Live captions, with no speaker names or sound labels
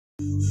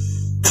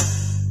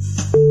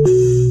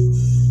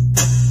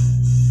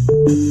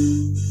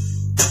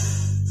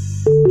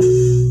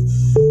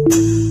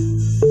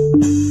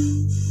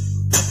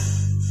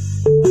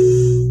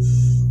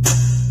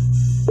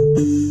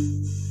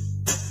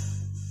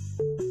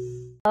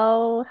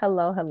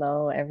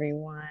Hello,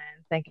 everyone.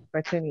 Thank you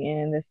for tuning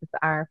in. This is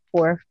our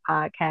fourth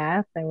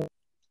podcast, and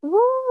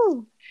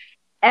Woo!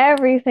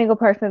 every single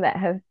person that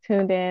has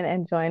tuned in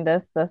and joined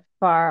us thus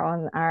far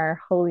on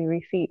our Holy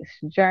Receipts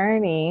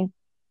journey.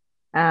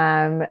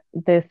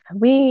 This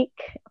week,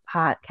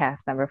 podcast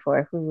number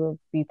four, we will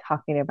be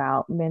talking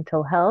about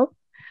mental health.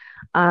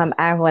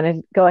 I want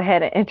to go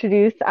ahead and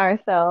introduce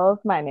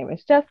ourselves. My name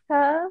is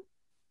Jessica.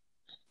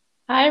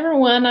 Hi,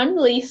 everyone. I'm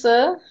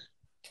Lisa.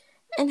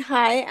 And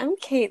hi, I'm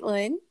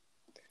Caitlin.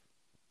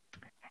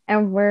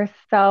 And we're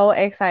so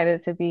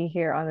excited to be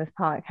here on this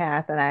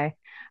podcast. And I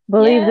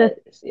believe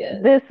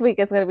this week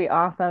is going to be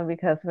awesome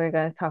because we're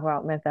going to talk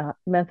about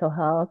mental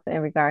health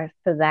in regards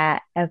to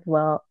that, as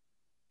well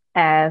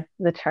as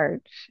the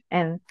church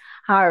and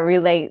how it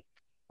relates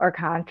or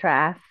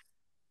comparison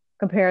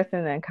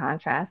and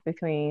contrast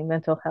between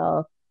mental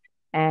health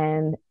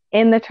and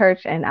in the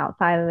church and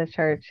outside of the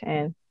church,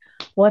 and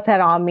what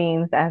that all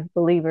means as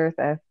believers,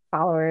 as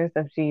followers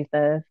of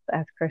Jesus,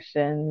 as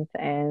Christians.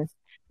 And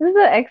this is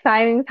an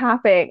exciting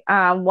topic.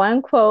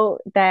 One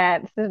quote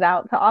that stood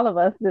out to all of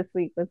us this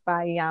week was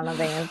by Iyanla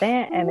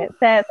Vanzant, and it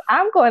says,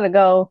 "I'm going to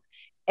go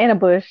in a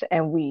bush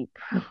and weep."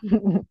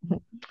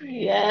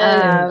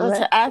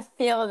 Yes. I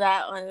feel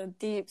that on a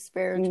deep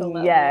spiritual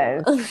level.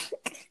 Yes.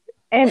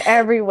 In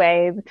every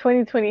way,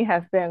 2020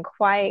 has been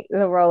quite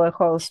the roller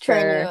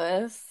coaster.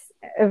 Strenuous.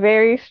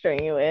 Very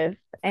strenuous.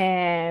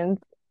 And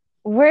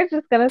we're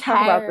just going to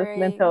talk about this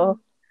mental...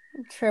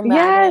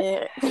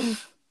 Traumatic.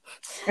 Yes.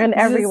 In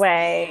every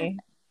way.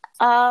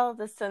 All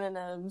the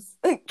synonyms.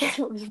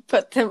 We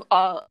put them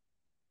all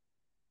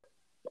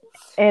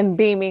in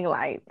beaming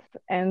lights.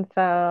 And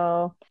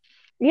so,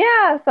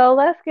 yeah, so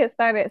let's get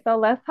started. So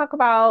let's talk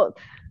about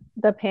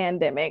the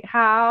pandemic.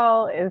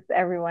 How is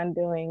everyone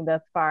doing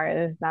thus far?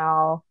 It is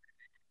now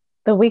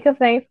the week of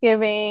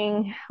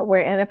Thanksgiving.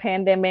 We're in a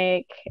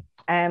pandemic,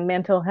 and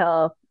mental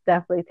health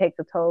definitely takes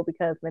a toll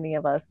because many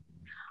of us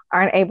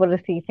aren't able to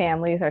see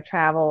families or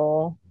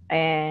travel.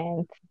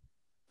 And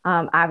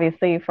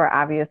obviously, for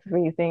obvious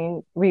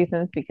reasons,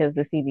 because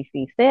the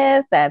CDC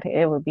says that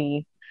it would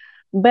be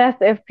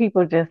best if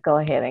people just go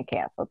ahead and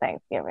cancel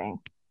Thanksgiving.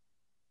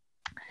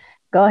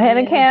 Go ahead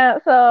and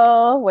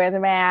cancel, wear the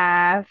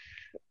mask,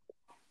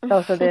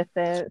 social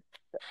distance,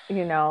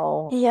 the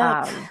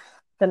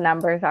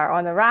numbers are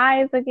on the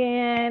rise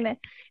again. It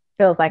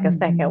feels like a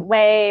second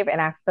wave,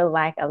 and I feel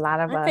like a lot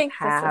of us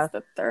have... this is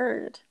the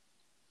third.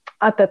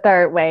 The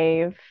third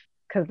wave,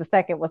 because the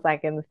second was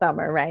like in the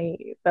summer,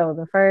 right? So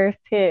the first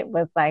hit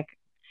was like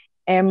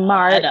in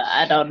March.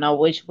 I don't know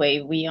which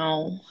wave we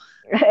on.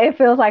 It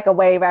feels like a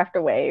wave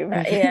after wave.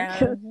 Yeah. It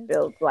just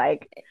feels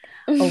like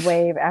a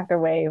wave after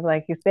wave.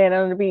 Like you stand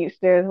on the beach,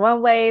 there's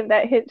one wave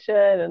that hits you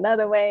and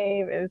another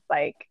wave. It's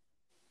like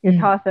you're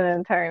tossing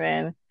and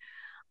turning.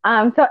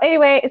 So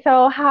anyway,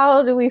 so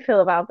how do we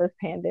feel about this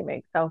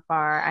pandemic so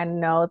far? I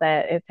know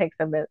that it takes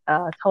a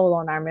toll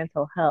on our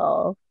mental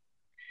health.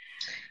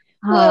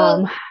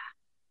 Well,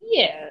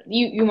 yeah.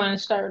 You want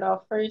to start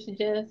off first,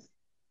 Jess?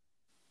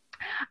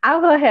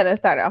 I'll go ahead and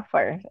start off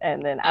first,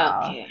 and then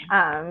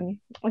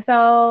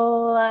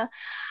So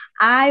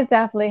I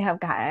definitely have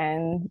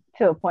gotten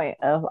to a point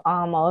of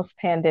almost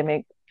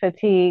pandemic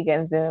fatigue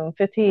and Zoom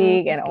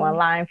fatigue and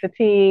online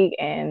fatigue,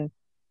 and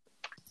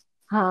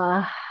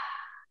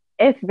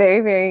it's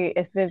been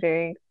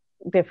very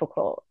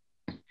difficult,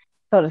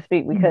 so to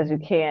speak, because you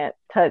can't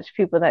touch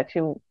people that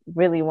you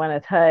really want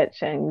to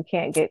touch, and you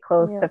can't get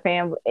close to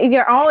family,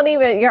 your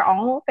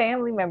own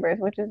family members,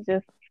 which is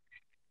just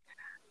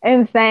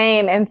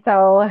insane. And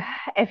so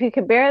if you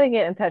can barely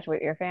get in touch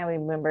with your family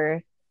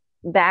members,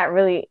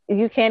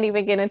 you can't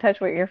even get in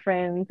touch with your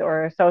friends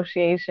or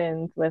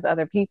associations with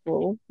other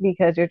people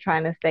because you're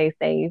trying to stay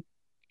safe.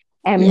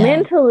 And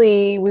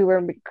mentally,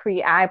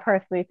 I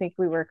personally think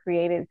we were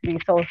created to be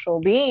social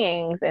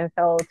beings. And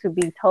so to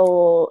be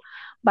told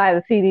by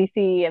the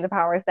CDC and the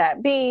powers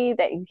that be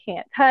that you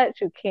can't touch,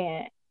 you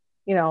can't,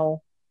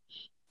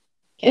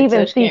 even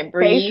touch, can't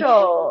breathe.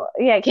 facial.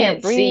 Yeah,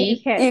 can't breathe.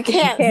 You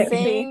can't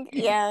sing.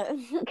 Yeah.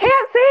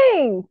 Can't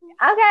sing.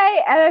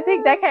 Okay. And I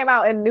think that came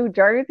out in New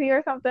Jersey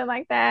or something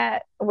like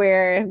that,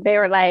 where they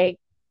were like,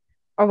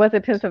 or was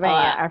it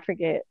Pennsylvania? I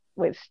forget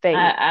which state.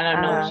 I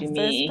don't know what you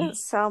mean. There's been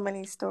so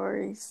many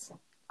stories.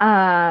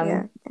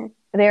 There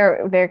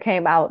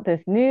came out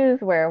this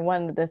news where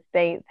one of the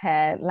states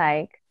had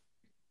like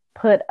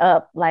put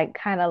up like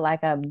kind of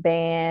like a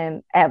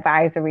ban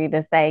advisory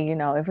to say,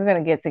 if we're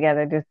going to get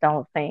together, just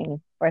don't sing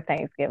for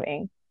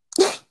Thanksgiving.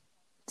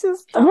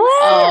 Just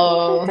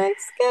don't for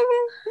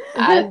Thanksgiving.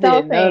 I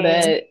didn't know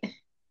that.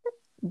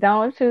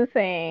 Don't you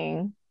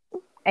sing.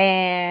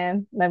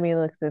 And let me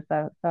look this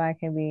up so I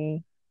can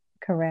be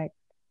correct.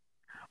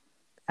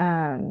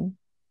 Don't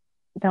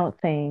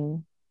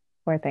sing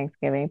for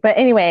Thanksgiving. But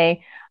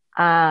anyway,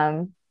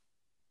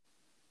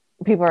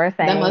 people are That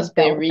saying must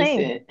be don't sing.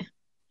 recent.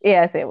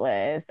 Yes, it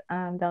was.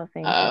 Don't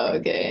sing for Oh,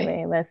 okay.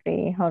 Thanksgiving. Let's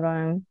see. Hold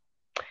on.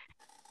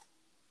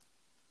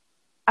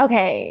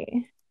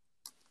 Okay.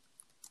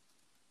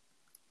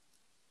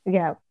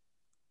 Yep.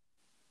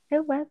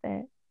 Who was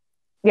it?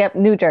 Yep,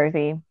 New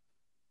Jersey.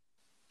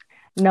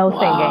 No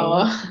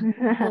Wow. singing.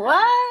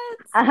 What?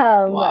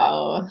 Um,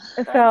 Wow.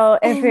 That's so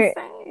if it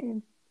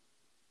insane.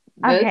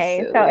 That's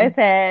okay, so it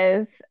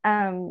silly.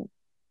 says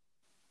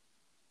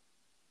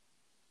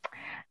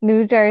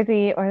New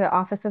Jersey or the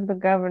office of the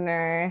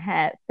governor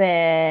had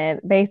said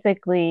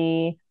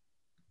basically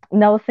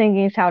no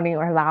singing, shouting,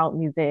 or loud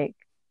music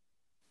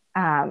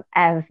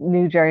as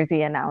New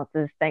Jersey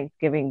announces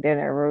Thanksgiving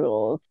dinner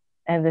rules.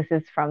 And this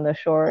is from the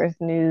Shores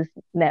News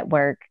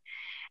Network.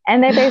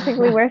 And they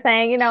basically were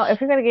saying, if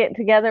you're going to get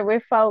together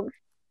with folks,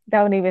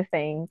 don't even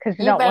sing because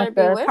you You don't better want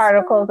be the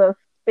particles whispering. of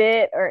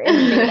spit or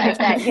anything like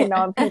that getting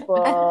on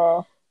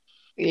people.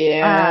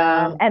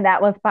 Yeah, And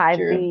that was by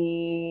true.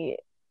 the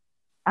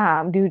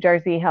New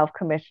Jersey Health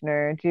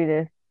Commissioner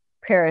Judith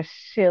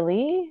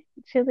Parashili.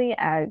 Chili,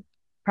 I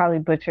probably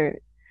butchered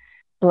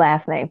the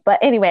last name, but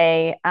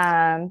anyway,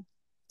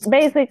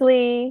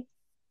 basically,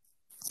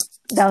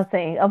 don't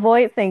sing.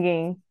 Avoid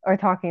singing or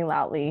talking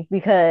loudly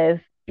because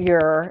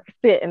your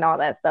spit and all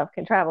that stuff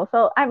can travel.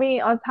 So, I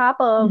mean, on top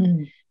of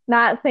Mm.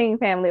 not seeing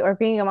family or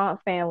being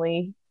amongst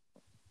family,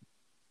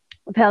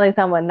 telling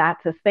someone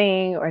not to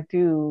sing or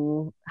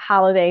do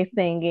holiday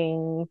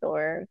singings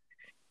or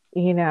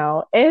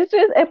it's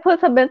just it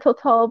puts a mental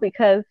toll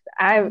because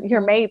you're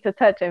Hmm. made to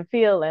touch and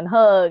feel and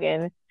hug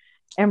and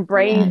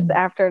embrace Yes. Mm.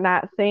 after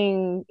not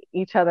seeing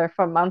each other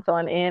for months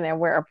on end, and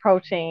we're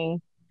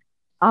approaching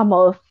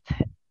almost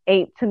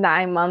 8 to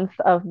 9 months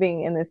of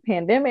being in this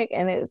pandemic,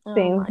 and it Oh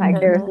seems my like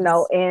there's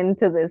no goodness. end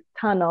to this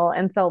tunnel.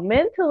 And so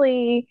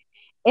mentally,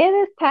 it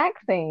is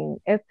taxing.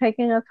 It's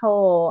taking a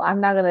toll. I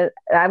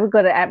would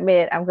go to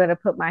admit, I'm gonna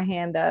put my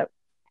hand up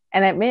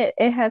and admit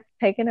it has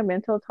taken a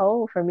mental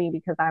toll for me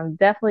because I'm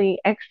definitely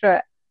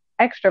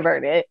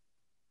extroverted,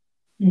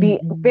 be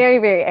Mhm. very,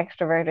 very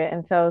extroverted.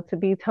 And so to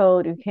be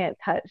told you can't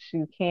touch,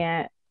 you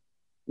can't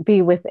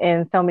be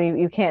within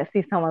you can't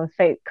see someone's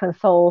face,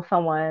 console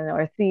someone,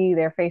 or see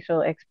their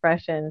facial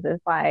expressions.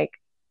 It's like,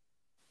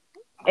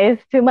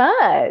 it's too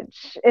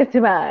much. It's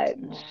too much.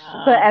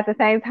 But Wow. at the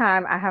same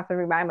time, I have to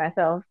remind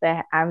myself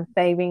that I'm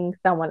saving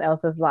someone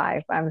else's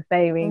life. I'm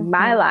saving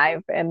my Hmm.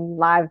 life and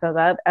lives of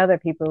other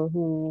people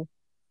who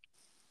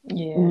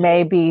Yeah.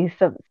 may be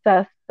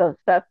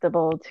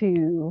susceptible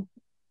to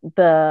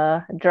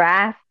the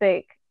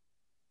drastic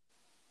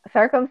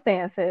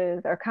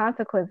circumstances or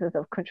consequences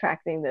of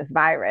contracting this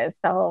virus.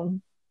 So,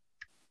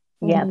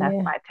 yeah, that's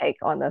Yeah. my take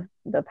on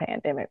the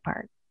pandemic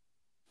part.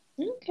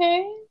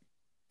 Okay.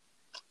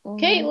 Hmm.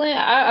 Caitlin,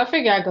 I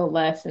figure I go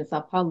last since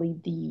I'm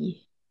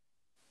probably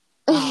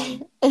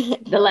um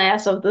the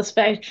last of the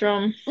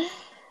spectrum.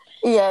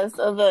 Yes,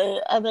 on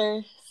the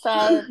other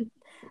side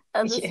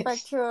of the Yes.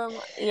 spectrum.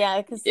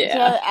 Yeah, because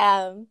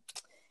Yeah.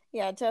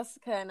 yeah,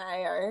 Jessica and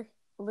I are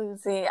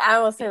losing. I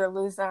won't say we're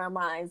losing our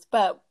minds,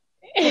 but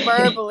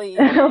verbally,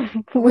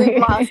 we've We-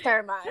 lost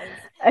our minds.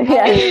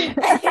 yes.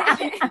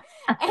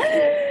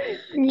 And,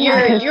 and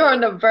Yes. You're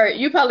on the verge.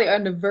 You probably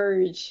on the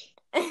verge.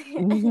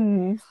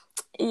 Hmm.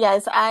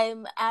 yes,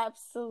 I'm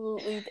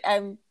absolutely.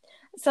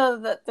 So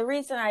the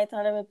reason I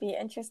thought it would be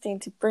interesting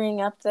to bring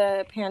up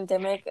the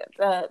pandemic,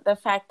 the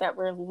fact that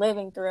we're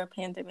living through a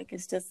pandemic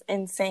is just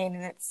insane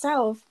in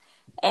itself,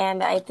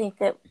 and I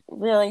think it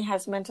really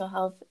has mental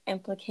health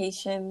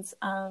implications.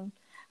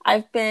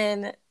 I've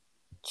been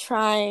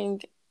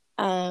trying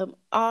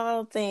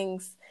all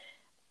things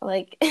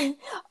like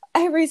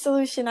every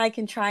solution I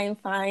can try and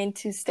find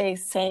to stay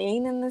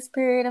sane in this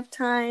period of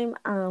time.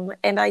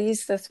 And I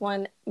use this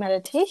one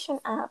meditation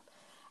app,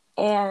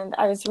 and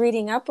I was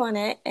reading up on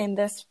it, and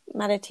this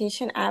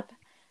meditation app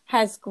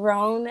has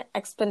grown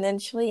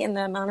exponentially in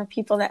the amount of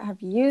people that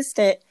have used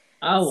it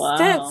Oh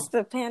since wow.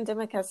 the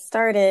pandemic has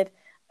started.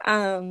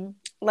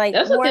 Like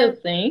That's a more,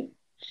 good thing.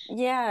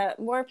 yeah,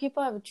 more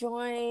people have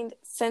joined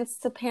since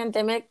the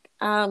pandemic,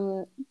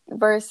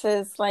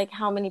 versus like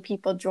how many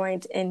people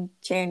joined in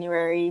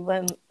January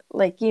when,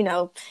 like,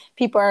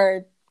 people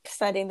are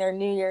setting their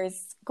New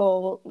Year's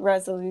goal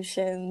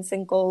resolutions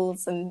and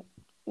goals, and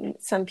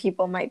some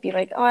people might be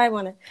like, oh, I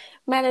want to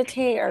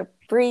meditate or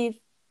breathe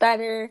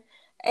better.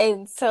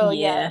 And so,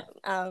 Yeah.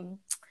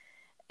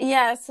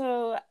 yeah,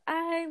 so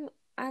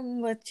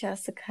I'm with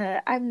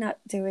Jessica. I'm not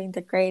doing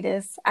the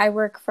greatest. I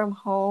work from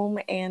home,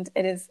 and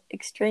it is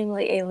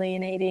extremely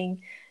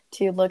alienating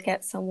to look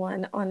at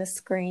someone on a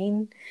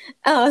screen.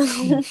 Um,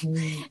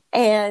 Mhm.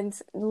 and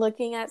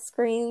looking at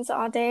screens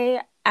all day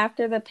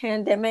after the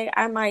pandemic,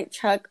 I might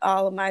chuck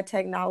all of my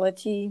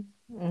technology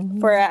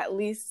for Hmm. at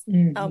least a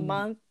Mhm.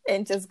 month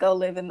and just go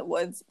live in the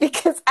woods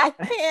because I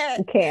can't.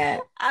 You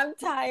can't. I'm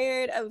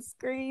tired of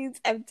screens.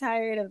 I'm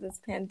tired of this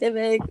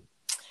pandemic.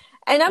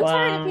 And I'm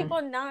tired of Wow.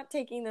 people not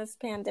taking this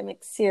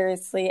pandemic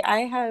seriously.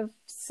 I have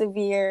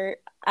severe,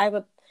 I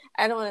would,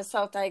 I don't want to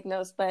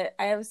self-diagnose, but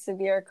I have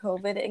severe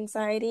COVID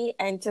anxiety,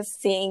 and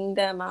just seeing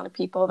the amount of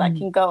people that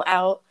can go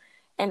out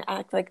and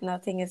act like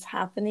nothing is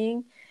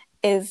happening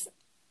is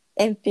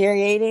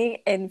infuriating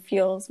and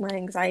fuels my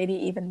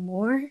anxiety even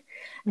more.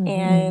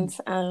 And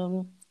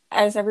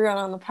as everyone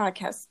on the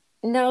podcast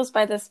knows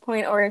by this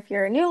point, or if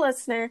you're a new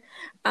listener,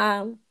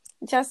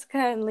 Jessica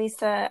and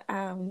Lisa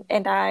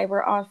and I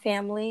were all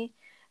family,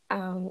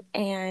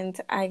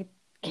 and I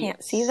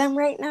can't see them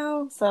right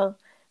now, so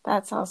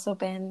that's also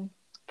been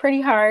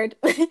pretty hard.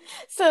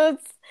 So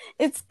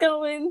it's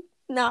going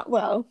not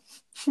well,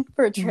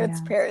 for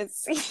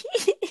transparency.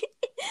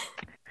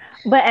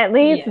 But at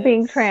least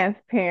being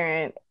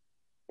transparent,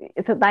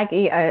 it's like,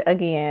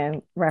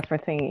 again,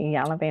 referencing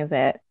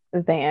Iyanla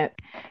Vanzant,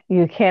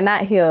 you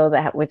cannot heal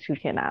that which you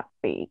cannot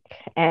speak.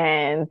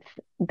 And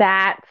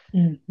that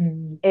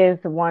is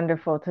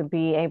wonderful, to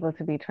be able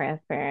to be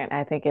transparent.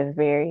 I think it's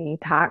very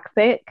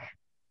toxic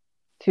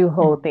to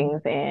hold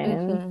things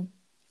in.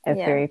 It's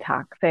very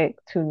toxic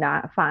to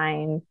not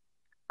find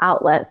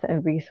outlets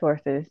and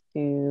resources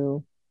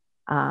to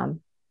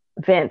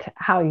vent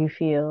how you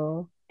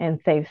feel in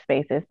safe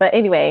spaces. But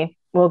anyway,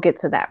 we'll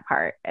get to that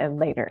part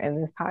later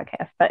in this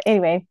podcast. But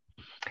anyway,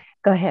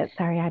 go ahead.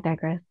 Sorry, I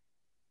digress.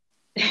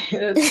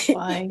 That's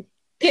fine.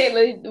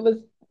 Kayla,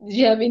 did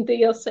you have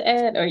anything else to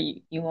add, or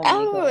you want me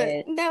to go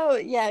ahead? No,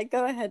 yeah,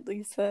 go ahead,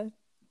 Lisa.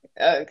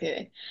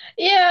 Okay.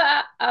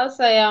 Yeah, I'll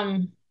say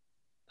I'm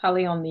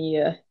probably on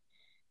the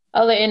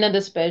other end of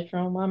the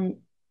spectrum. I'm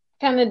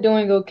kind of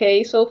doing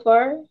okay so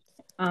far.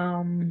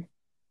 And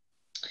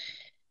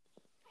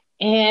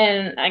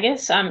I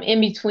guess I'm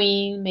in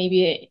between,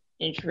 maybe an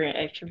introvert,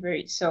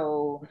 extrovert.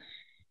 So,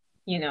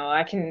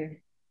 I can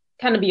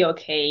kind of be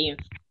okay and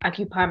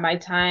occupy my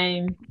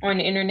time on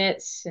the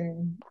internet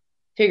and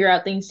figure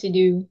out things to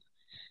do.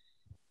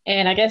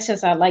 And I guess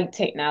since I like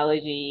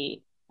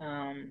technology,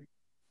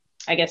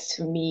 I guess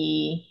to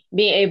me,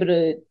 being able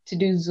to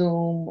do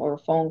Zoom or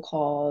phone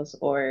calls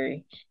or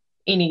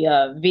any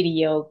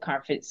video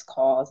conference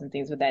calls and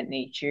things of that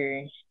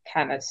nature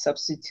kind of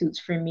substitutes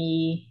for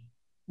me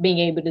being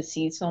able to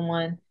see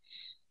someone.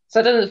 So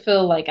it doesn't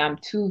feel like I'm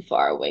too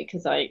far away,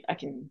 because I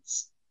can,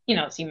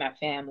 see my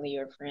family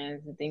or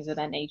friends and things of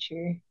that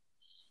nature.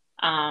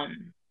 But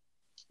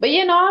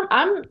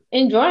I'm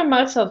enjoying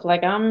myself.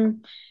 Like,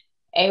 I'm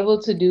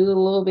able to do a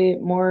little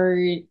bit more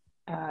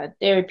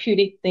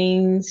therapeutic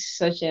things,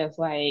 such as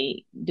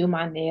like do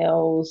my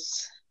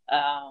nails,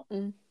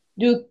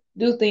 do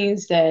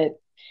things that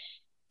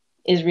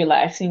is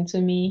relaxing to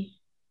me.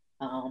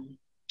 And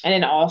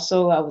then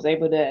also I was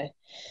able to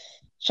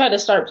try to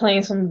start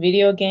playing some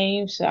video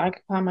games to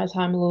occupy my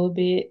time a little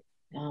bit.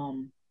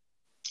 And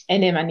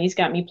then my niece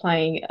got me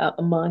playing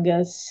Among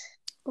Us.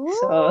 Ooh,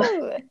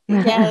 so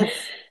yes.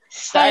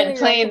 started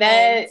playing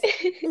that.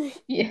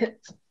 Yes.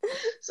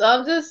 So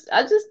I'm just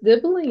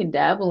dibbling and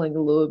dabbling a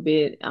little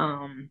bit.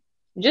 And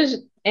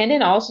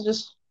then also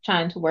just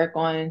trying to work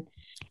on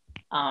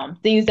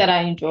things that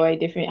I enjoy,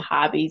 different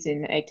hobbies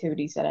and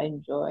activities that I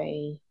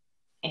enjoy,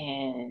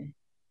 and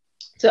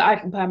to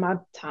occupy my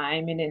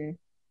time, and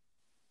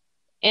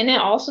then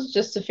also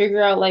just to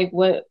figure out like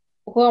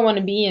who I want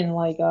to be, and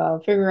like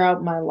figure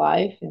out my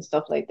life and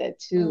stuff like that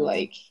too,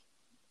 like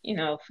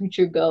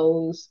future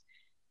goals,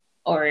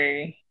 or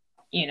a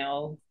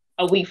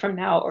week from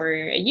now or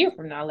a year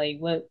from now, like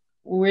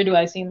where do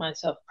I see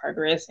myself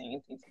progressing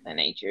and things of that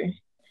nature.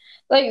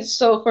 Like,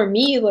 so for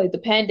me, like the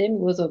pandemic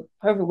was a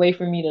perfect way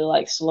for me to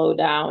like slow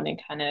down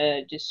and kind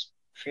of just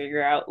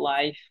figure out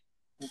life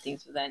and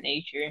things of that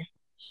nature.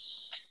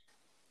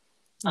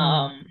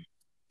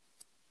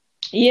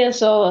 Yeah,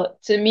 so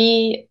to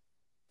me,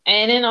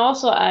 and then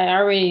also I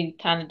already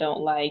kind of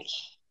don't like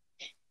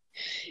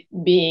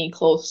being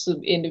close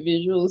to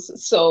individuals,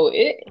 so to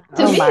me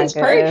it's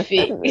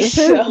perfect. This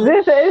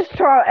is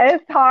true.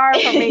 It's hard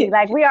for me.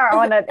 Like, we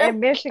are in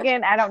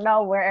Michigan. I don't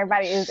know where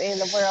everybody is in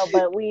the world,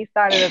 but we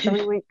started a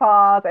 3-week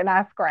pause, and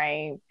I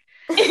screamed.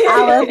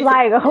 I was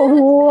like,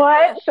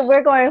 "What?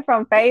 We're going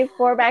from phase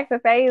 4 back to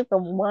phase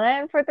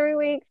 1 for 3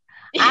 weeks?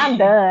 I'm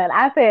done."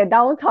 I said,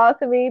 "Don't talk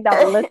to me.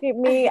 Don't look at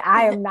me.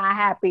 I am not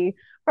happy."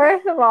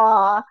 First of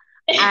all,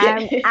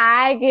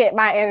 I get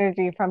my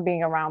energy from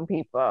being around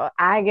people.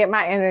 I get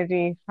my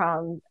energy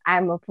from,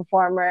 I'm a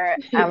performer.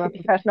 I'm a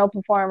professional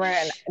performer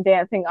and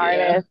dancing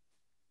artist.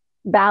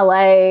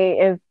 Ballet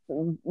is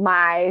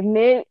my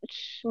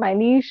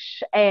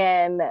niche,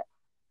 and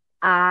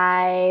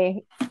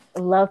I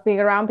love being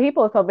around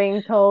people. So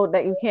being told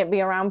that you can't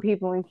be around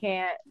people and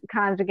can't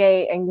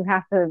conjugate and you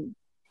have to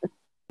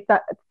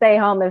stay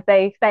home and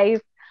stay safe,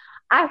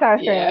 I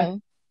start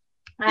saying,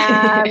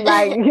 I'm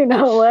like, you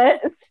know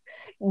what?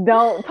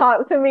 Don't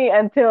talk to me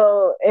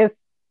until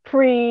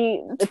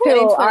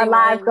our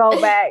lives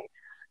go back.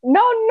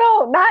 No,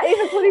 not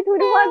even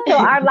 2021. Till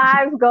our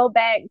lives go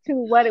back to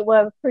what it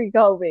was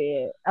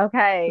pre-COVID.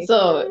 Okay,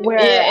 so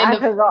where I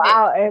could go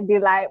out and be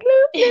like,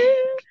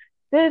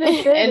 and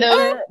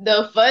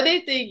the funny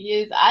thing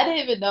is, I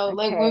didn't even know,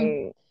 like,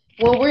 when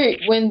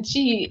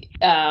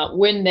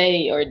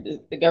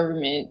the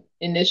government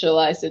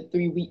initialized a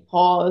 3 week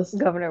pause.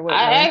 Governor I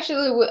Whitmer.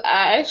 actually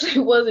I actually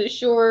wasn't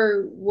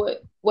sure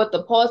what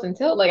the pause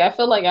entailed. Like I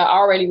felt like I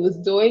already was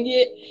doing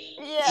it,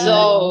 Yeah. Mm.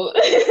 so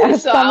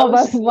so Some I of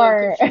us was a little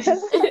weren't.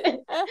 confused.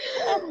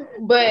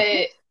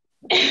 But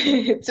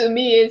to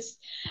me, it's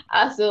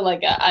I still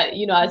like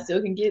I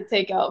still can get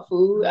takeout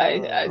food.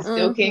 I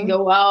still can Mm-hmm.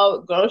 go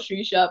out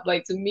grocery shop.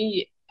 Like to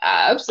me,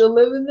 I'm still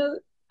living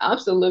I'm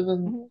still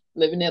living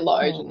at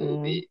large a little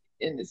Mm-mm. bit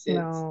in the sense.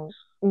 No.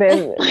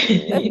 Then,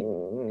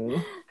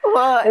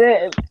 Well,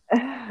 it-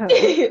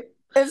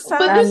 it But I'm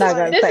sounds not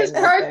gonna like this say is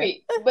nothing.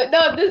 perfect. But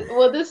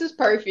no, this is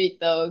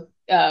perfect though,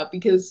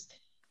 because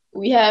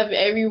we have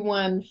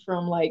everyone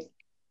from like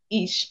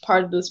each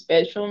part of the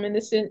spectrum in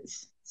a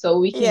sense, so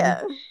we can.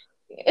 yeah.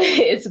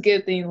 It's a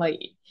good thing like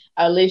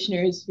our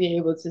listeners be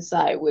able to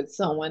side with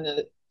some one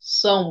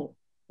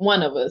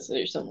of us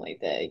or something like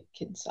that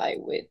can side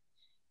with,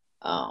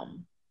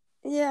 um,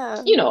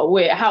 Yeah.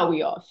 where how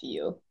we all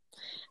feel.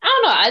 I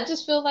don't know. I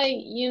just feel like,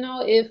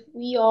 if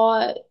we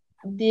all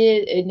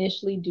did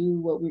initially do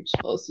what we were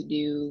supposed to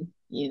do,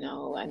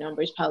 our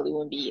numbers probably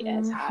wouldn't be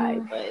as high.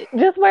 Mm-hmm. But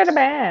Just wear the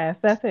mask.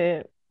 That's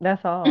it.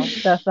 That's all.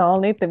 That's the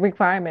only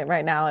requirement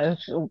right now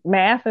is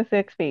mask and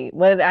 6 feet.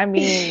 What I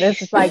mean,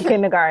 this is like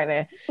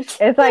kindergarten.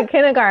 It's like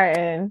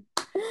kindergarten.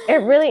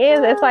 It really is.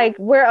 It's like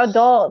we're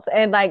adults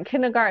and like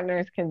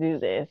kindergartners can do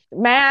this.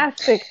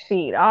 Mask 6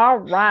 feet. All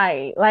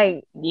right.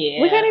 Like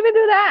we can't yeah, even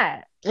do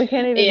that. We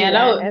can't even yeah, do and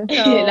I that. was, And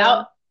and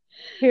so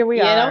here we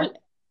yeah, and are.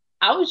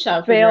 I was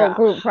trying to figure Failed out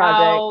group project.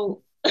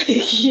 how,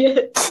 yeah,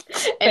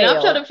 and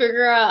I'm trying Failed to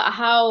figure out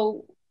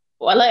how,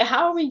 well, like,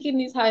 how are we getting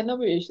these high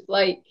numbers?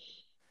 Like,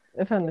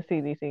 from the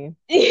CDC.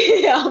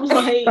 I'm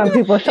like, From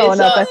people it's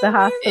showing up so, at the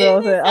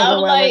hospitals and I'm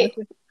overwhelming like,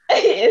 the.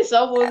 is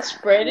someone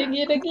spreading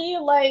it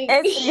again? Like,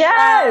 It's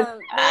Yes.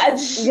 I they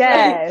just like,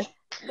 Yes.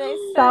 they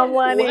said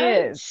Someone what?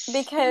 is.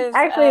 because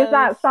Actually, it's of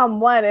not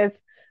someone, it's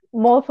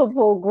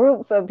multiple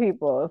groups of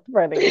people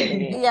spreading it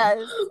again. yes,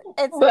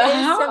 it's But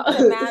how?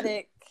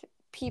 asymptomatic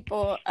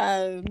people.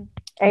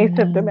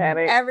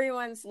 Asymptomatic.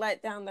 Everyone's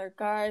let down their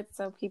guard,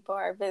 so people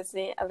are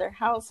visiting other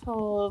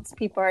households.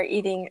 People are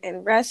eating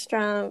in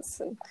restaurants.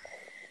 And,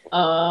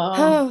 Um,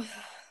 oh,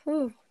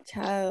 ooh, child,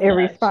 gotcha. it's the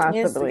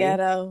Irresponsibly.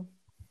 ghetto.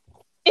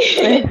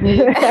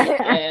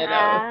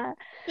 Ghetto.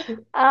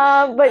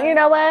 But you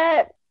know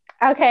what?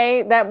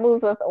 Okay, that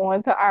moves us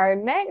on to our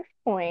next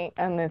point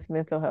on this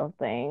mental health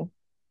thing.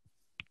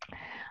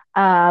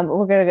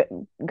 We're gonna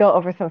go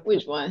over some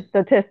Which one?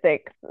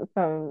 statistics,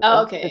 some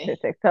Oh, okay.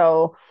 statistics.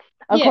 So,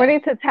 Yeah.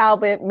 according to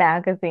Talbot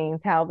Magazine,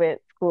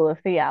 Talbot School of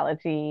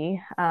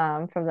Theology,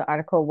 from the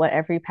article "What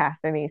Every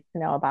Pastor Needs to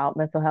Know About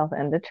Mental Health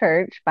in the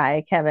Church"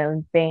 by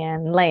Kevin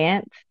Van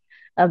Lant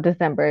of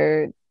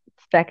December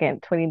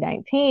 2nd,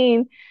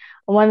 2019.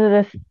 One of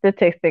the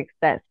statistics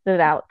that stood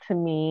out to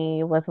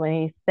me was when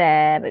he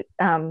said,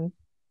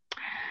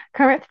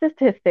 current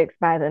statistics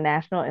by the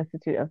National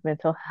Institute of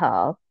Mental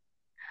Health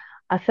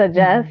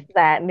suggests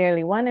that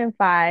nearly 1 in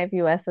 5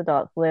 U.S.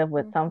 adults live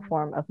with some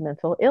form of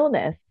mental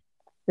illness.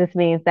 This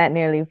means that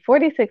nearly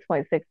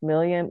 46.6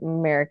 million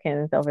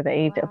Americans over the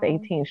age of Wow.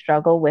 18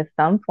 struggle with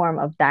some form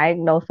of How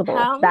many?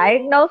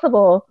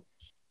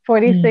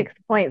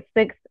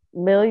 46.6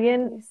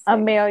 million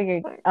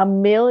 46.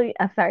 I'm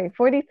sorry,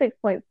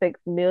 46.6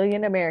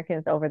 million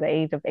Americans over the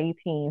age of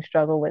 18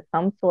 struggle with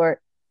some sort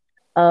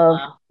of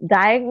Wow.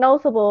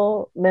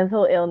 diagnosable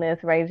mental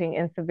illness ranging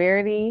in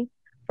severity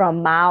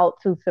from mild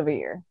to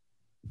severe.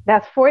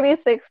 That's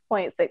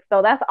 46.6.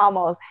 So that's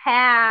almost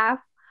half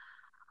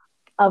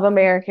of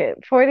America.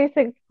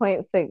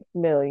 46.6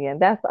 million.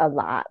 That's a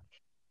lot.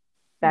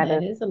 That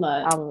That is is a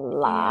lot. a Yeah.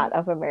 lot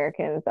of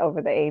Americans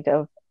over the age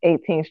of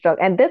 18 stroke.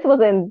 And this was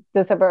in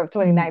December of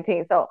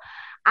 2019. So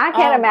I can't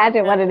Oh my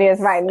imagine what it is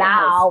goodness. right It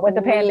has now with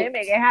the pandemic.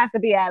 reaped. It has to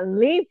be at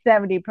least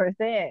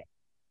 70%.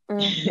 At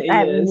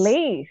Yes.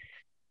 least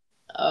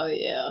Oh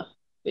yeah,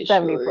 for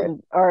 70 sure.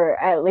 or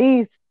at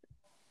least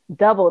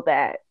double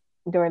that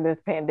during this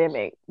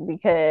pandemic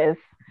because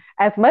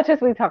as much as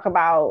we talk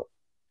about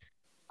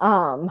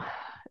um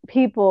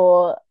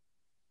people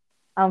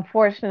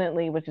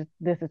unfortunately, which is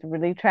this is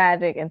really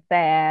tragic and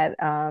sad,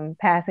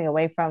 passing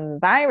away from the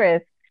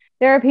virus,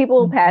 there are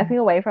people passing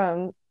away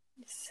from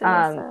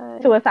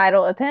Suicide.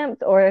 suicidal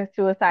attempts or Yeah.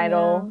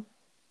 suicidal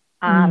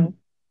um,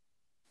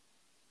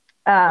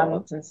 um,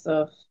 Thoughts and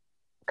stuff.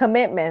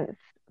 commitments,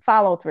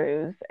 follow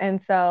throughs.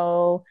 And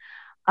so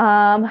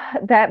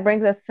that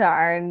brings us to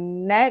our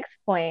next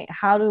point.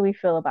 How do we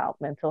feel about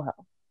mental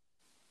health?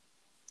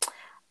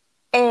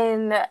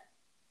 In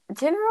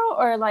general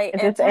or like in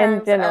Just in terms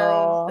of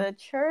general, the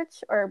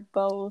church or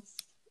both?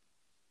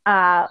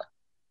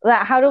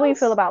 how do we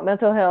feel Us. about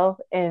mental health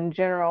in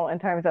general in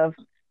terms of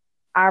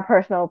our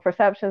personal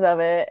perceptions of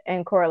it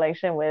in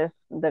correlation with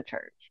the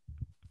church?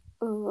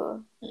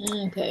 Ooh,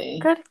 Okay.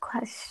 good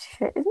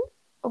question.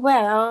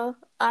 Well,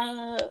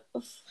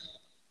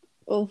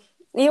 oof.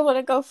 You want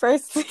to go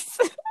first, please?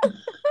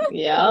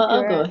 Yeah,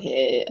 I'll go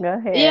ahead.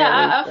 Go Yeah,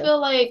 ahead, I Lisa. feel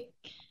like,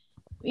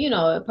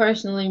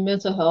 personally,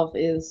 mental health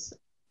is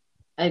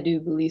I do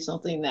believe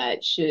something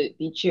that should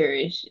be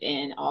cherished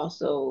and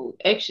also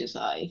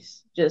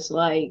exercised. Just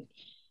like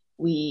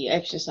we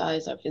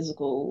exercise our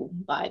physical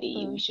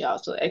body, we Mm, should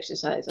also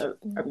exercise our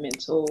mm,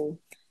 mental,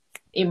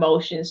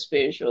 emotion,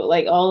 spiritual,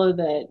 like all of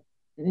that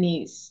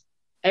needs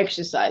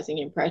exercising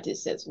and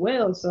practice as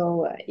well.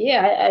 So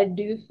yeah, I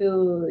do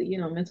feel,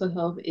 mental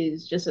health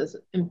is just as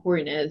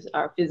important as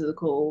our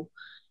physical,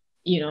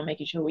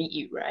 making sure we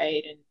eat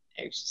right and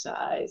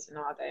exercise and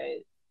all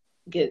that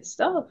good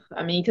stuff.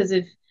 I mean, because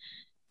if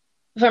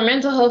our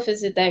mental health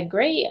isn't that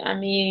great, I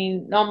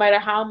mean, no matter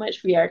how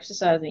much we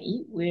exercise and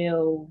eat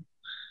well,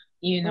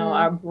 mm.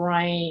 our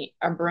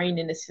brain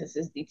in a sense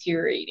is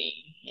deteriorating.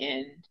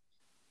 And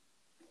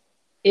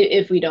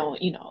if we don't,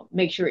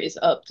 make sure it's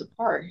up to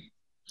par.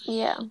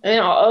 Yeah.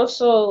 And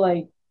also,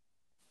 like,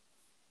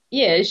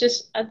 yeah, it's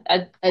just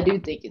I do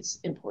think it's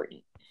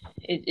important.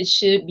 It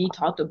should be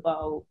talked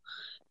about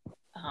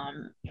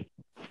um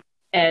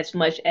as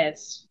much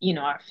as,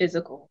 our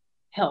physical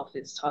health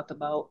is talked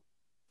about,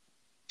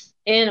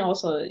 and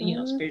also,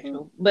 Hmm.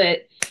 spiritual.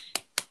 But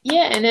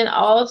yeah, and then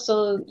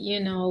also,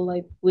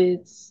 like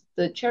with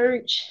the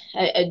church,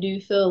 I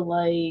do feel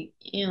like,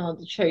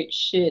 the church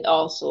should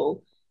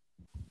also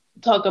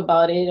talk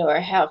about it or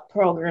have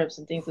programs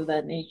and things of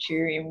that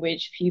nature in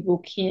which people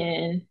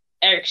can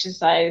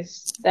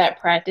exercise that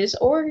practice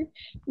or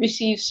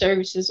receive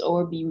services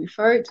or be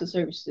referred to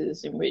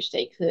services in which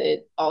they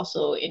could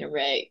also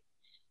interact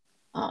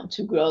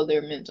to grow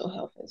their mental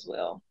health as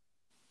well.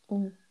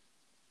 Mm.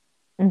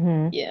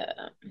 Mm-hmm. Yeah.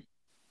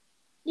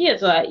 Yeah,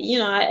 so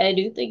I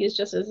do think it's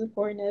just as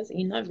important as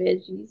eating our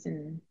veggies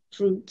and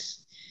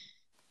fruits,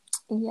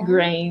 Yeah.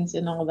 grains,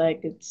 and all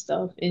that good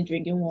stuff, and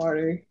drinking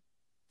water.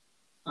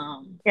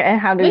 And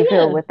how do But you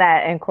feel yeah, with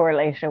that in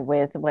correlation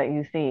with what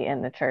you see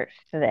in the church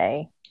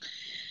today?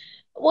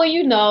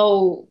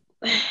 well,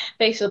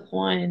 based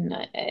upon,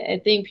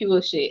 I think people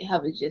should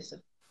have a gist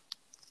of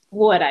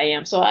what I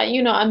am. So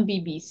I'm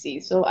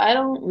BBC, so I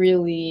don't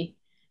really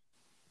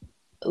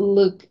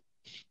look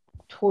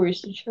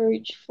towards the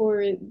church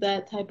for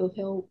that type of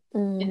help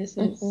in Mm, a mm-hmm.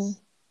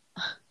 sense.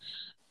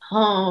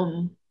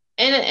 Um,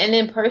 and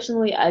then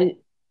personally,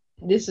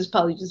 this is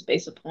probably just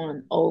based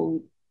upon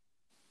old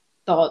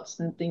thoughts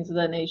and things of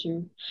that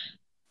nature.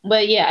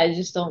 But yeah, I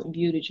just don't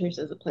view the church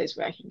as a place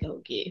where I can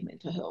go get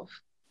mental health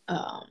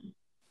um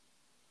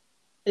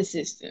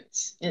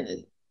assistance.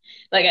 And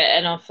like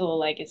I don't feel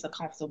like it's a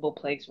comfortable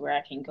place where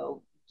I can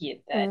go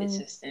get that Mm,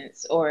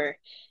 assistance or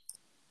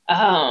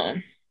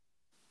um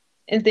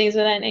and things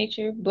of that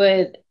nature.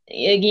 But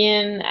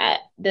again,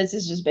 this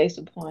is just based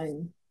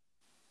upon,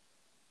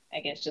 I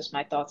guess, just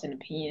my thoughts and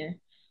opinion.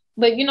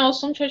 But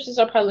some churches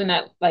are probably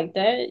not like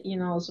that.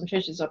 Some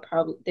churches are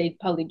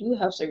probably do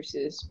have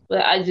services,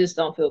 but I just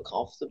don't feel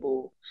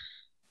comfortable.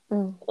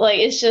 mm. Like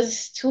it's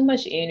just too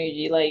much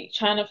energy. Like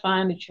trying to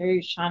find a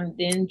church, trying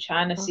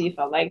to see Oh, if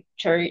I like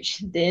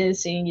church, then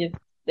seeing if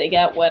they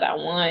got what I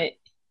want.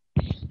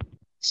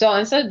 So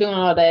instead of doing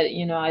all that,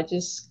 I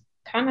just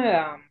kind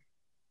of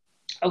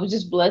I was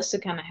just blessed to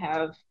kind of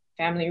have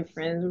family and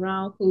friends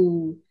around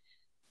who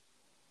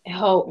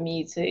helped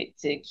me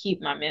to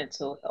keep my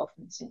mental health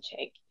in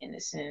check in a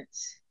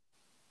sense.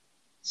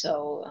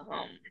 So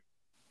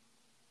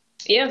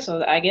yeah,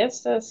 so I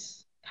guess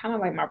that's kind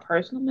of like my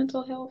personal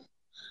mental health.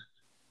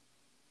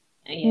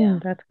 Yeah.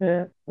 That's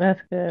good.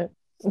 That's good.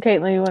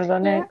 Caitlin, you want to go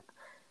yeah. next?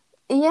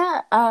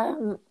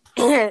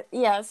 Yeah.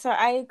 Yeah. So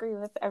I agree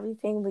with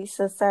everything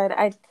Lisa said.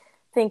 I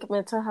think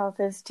mental health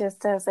is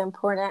just as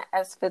important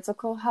as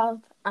physical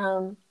health.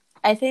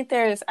 I think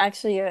there's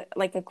actually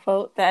like a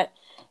quote that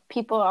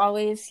people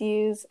always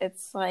use.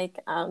 It's like,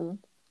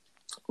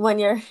 when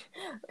you're,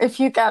 if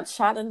you got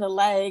shot in the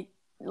leg,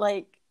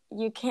 like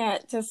you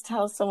can't just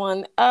tell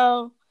someone,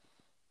 oh,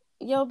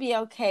 you'll be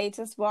okay,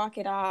 just walk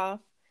it off.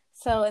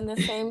 So, in the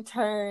same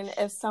turn,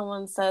 if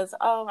someone says,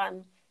 oh,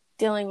 I'm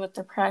dealing with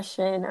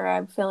depression or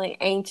I'm feeling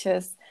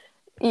anxious,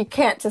 you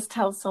can't just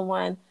tell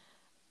someone,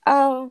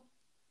 oh,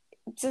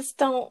 just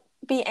don't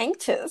be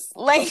anxious.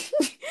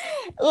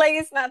 Like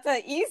it's not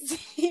that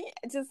easy.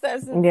 Just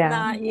as it's Yeah.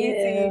 not easy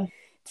Yeah.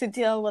 to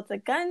deal with a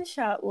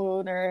gunshot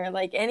wound or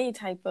like any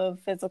type of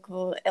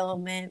physical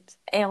ailment.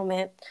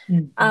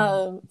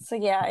 Mhm. So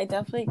yeah, I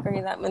definitely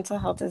agree that mental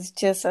health is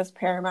just as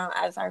paramount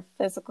as our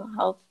physical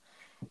health.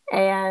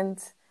 And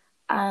That's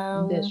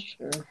um,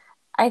 true.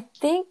 I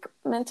think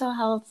mental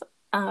health,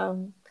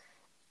 um,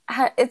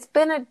 it's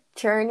been a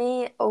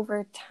journey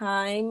over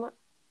time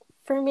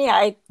for me.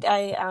 I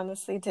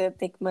honestly didn't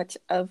think much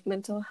of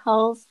mental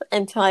health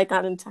until I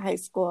got into high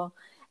school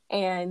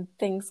and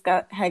things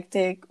got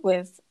hectic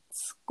with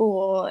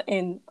school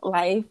and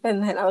life.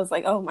 And then I was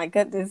like, oh my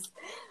goodness,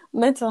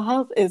 mental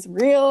health is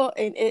real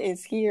and it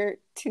is here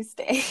to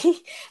stay.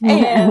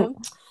 and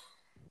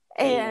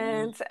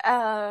Yeah.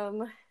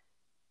 and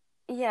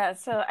yeah,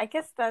 so I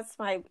guess that's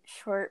my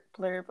short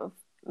blurb of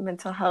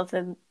mental health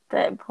and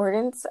the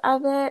importance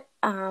of it.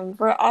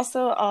 We're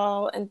also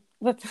all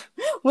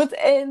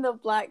within the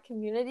Black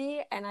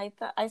community, and I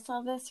thought I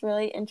saw this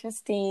really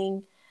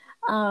interesting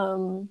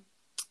um,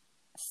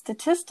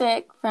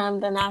 statistic from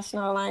the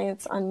National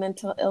Alliance on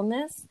Mental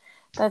Illness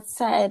that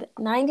said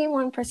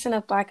 91%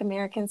 of Black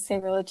Americans say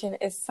religion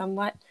is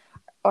somewhat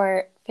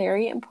or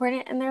very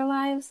important in their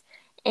lives.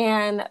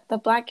 And the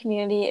Black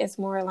community is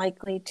more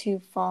likely to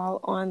fall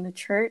on the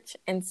church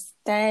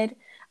instead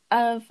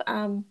of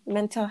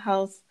mental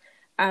health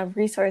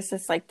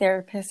resources like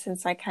therapists and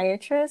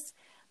psychiatrists.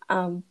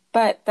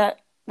 But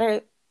that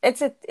there,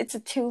 it's a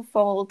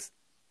twofold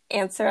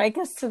answer, I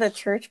guess, to the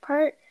church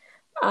part.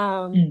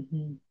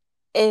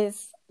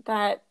 Is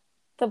that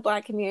the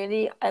Black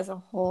community as a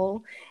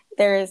whole,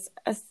 there is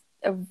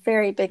a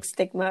very big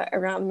stigma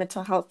around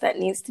mental health that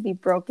needs to be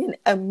broken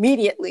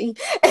immediately.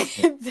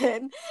 And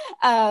then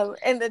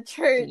in the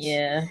church,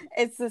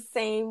 it's the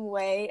same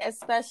way,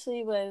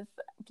 especially with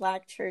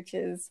Black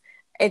churches.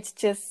 It's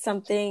just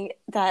something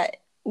that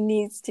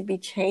needs to be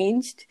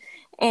changed.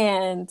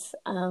 And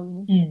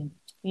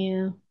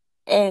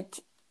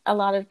a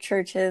lot of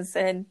churches,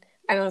 and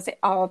I don't want to say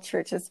all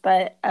churches,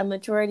 but a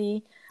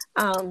majority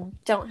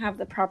don't have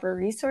the proper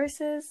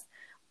resources,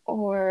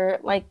 or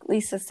like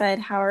Lisa said,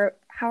 how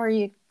are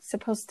you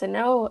supposed to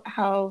know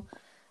how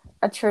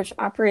a church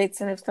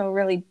operates and if they'll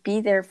really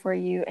be there for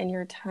you in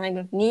your time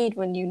of need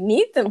when you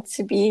need them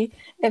to be,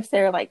 if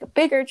they're like a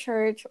bigger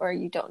church or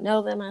you don't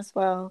know them as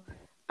well.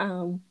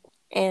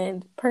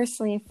 And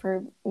personally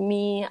for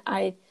me,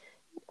 I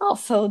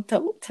also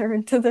don't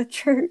turn to the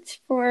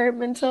church for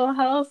mental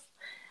health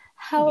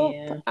help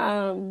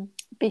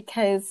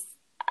because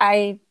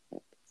I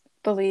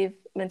believe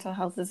mental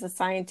health is a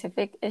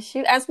scientific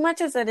issue as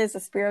much as it is a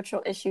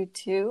spiritual issue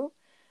too.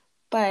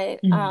 But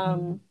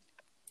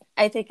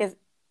I think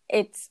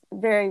it's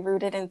very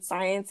rooted in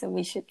science and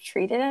we should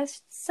treat it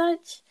as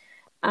such.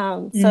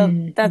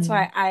 So that's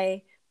why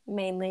I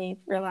mainly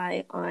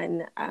rely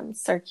on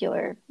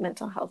circular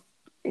mental health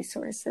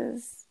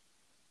resources.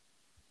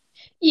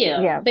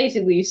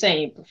 Basically you're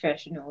saying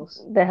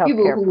professionals. The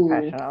healthcare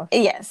professionals.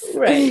 Yes.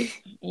 Right.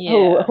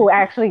 Who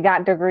actually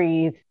got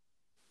degrees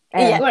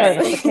and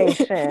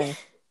certification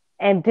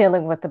and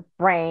dealing with the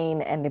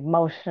brain and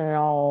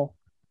emotional,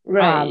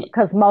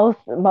 because most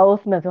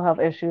mental health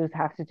issues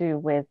have to do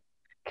with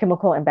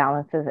chemical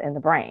imbalances in the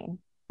brain.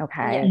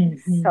 Okay.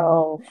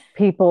 So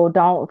people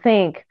don't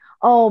think,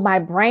 oh, my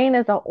brain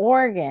is an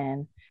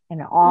organ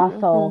and it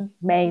also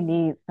may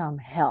need some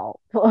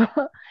help.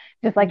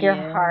 Just like your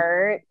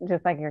heart,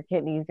 just like your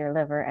kidneys, your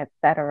liver,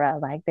 etc.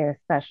 Like there's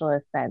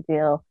specialists that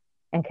deal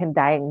and can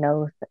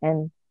diagnose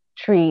and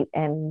treat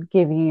and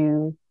give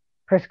you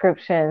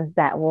prescriptions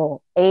that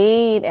will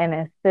aid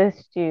and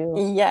assist you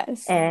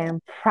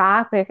and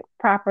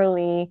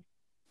properly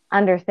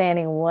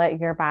understanding what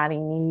your body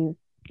needs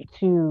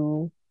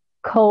to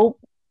cope,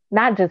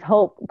 not just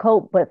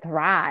cope, but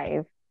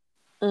thrive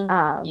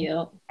and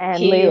heal.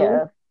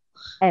 Live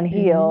and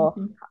heal.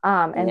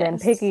 And then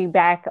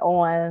piggyback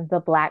on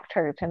the Black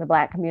church and the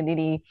Black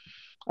community.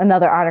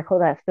 Another article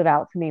that stood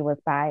out to me was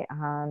by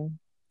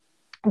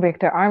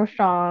Victor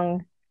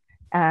Armstrong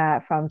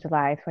from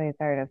July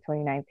 23rd of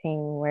 2019,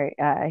 where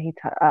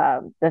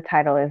the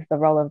title is "The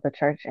Role of the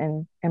Church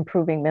in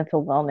Improving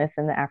Mental Wellness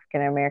in the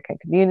African American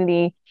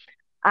Community."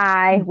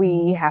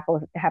 We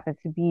happen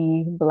to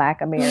be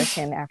Black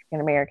American, African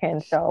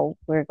American, so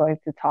we're going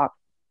to talk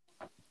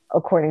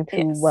according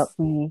to what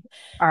we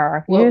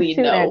are used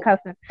to and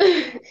accustomed.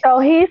 So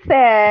he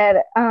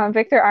said,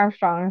 Victor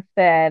Armstrong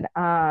said,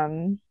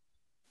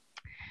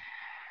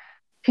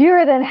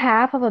 fewer than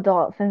half of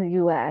adults in the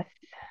U.S.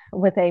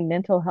 with a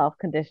mental health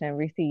condition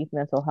receive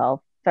mental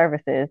health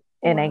services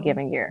in a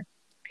given year.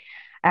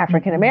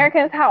 African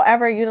Americans,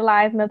 however,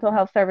 utilize mental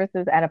health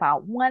services at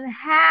about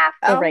 1/2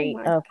 the rate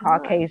of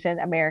Caucasian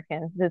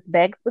Americans. This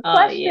begs the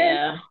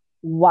question,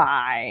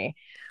 why?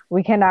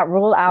 We cannot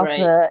rule out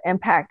the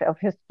impact of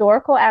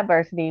historical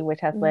adversity, which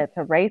has led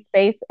to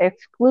race-based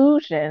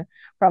exclusion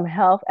from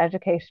health,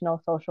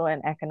 educational, social,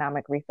 and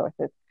economic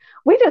resources.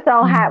 We just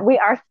don't have, we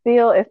are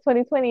still, it's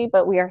 2020,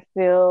 but we are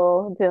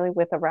still dealing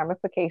with the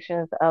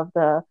ramifications of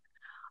the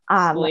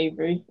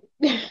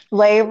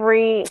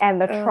slavery and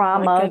the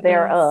trauma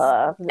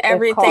thereof.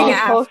 Everything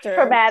it's called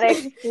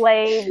post-traumatic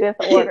slave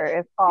disorder.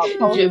 It's called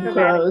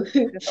post-traumatic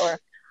slave disorder.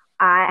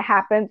 I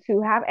happen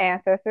to have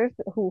ancestors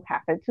who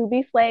happen to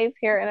be slaves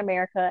here in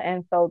America.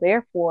 And so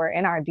therefore,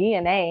 in our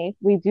DNA,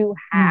 we do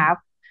have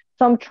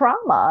some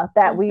trauma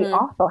that we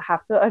also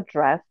have to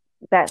address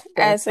that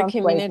stems from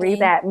slavery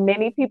that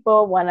many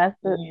people want us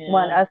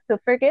to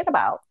forget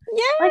about.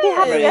 Like it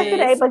happened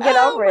yesterday, but get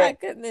over it.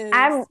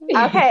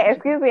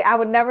 Excuse me. I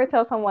would never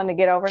tell someone to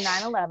get over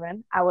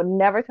 9/11. I would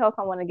never tell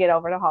someone to get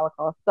over the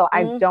Holocaust. So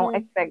I don't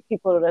expect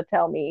people to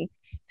tell me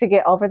to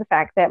get over the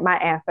fact that my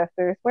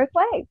ancestors were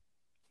slaves.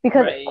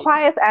 Because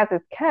quiet as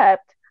it's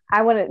kept,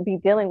 I wouldn't be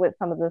dealing with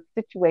some of the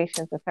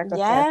situations and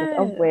circumstances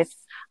of which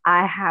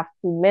I have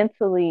to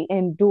mentally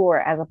endure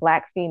as a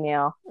Black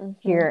female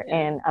here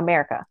in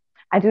America.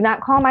 I do not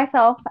call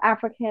myself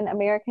African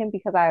American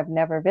because I have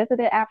never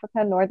visited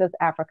Africa, nor does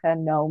Africa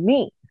know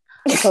me.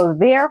 So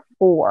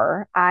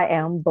therefore, I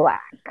am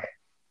Black.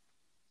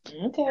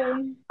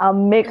 Okay. A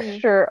Mm.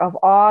 mixture of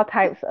all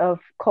types of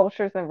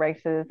cultures and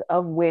races,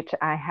 of which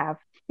I have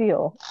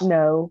still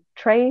no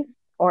trace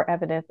or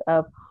evidence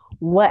of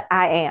what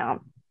I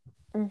am,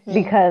 Mm-hmm.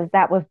 because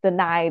that was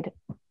denied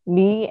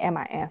me and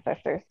my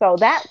ancestors. So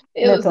that's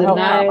It was mental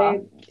health trauma.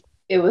 denied.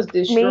 It was Me,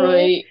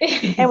 destroyed.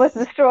 it was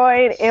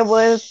destroyed, it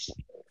was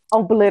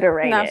Snuffed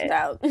obliterated.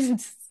 out.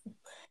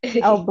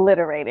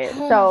 Obliterated.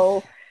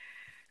 So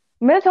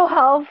mental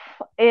health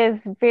is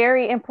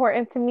very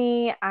important to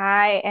me.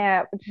 I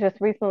am just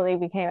recently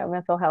became a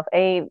mental health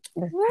aide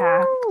this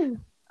past Woo!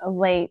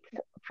 late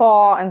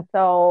fall, and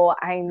so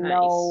I Nice.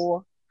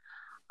 know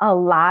a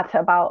lot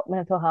about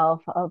mental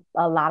health,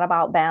 a lot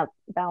about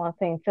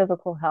balancing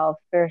physical health,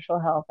 spiritual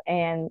health,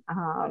 and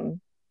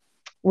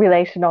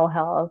relational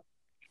health,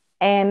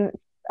 and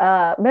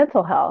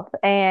mental health.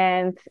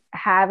 And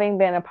having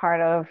been a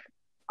part of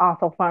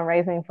also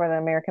fundraising for the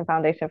American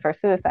Foundation for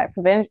Suicide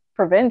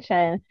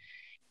Prevention,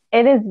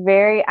 it is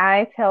very,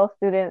 I tell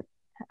students,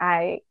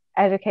 I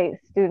educate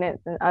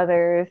students and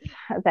others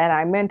that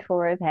I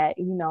mentor that,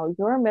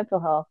 your mental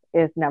health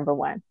is number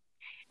one.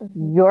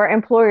 Mm-hmm. Your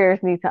employers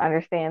need to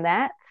understand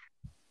that.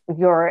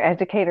 Your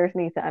educators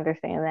need to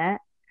understand that.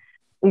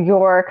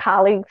 Your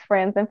colleagues,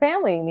 friends, and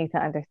family need to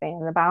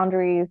understand the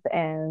boundaries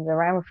and the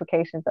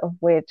ramifications of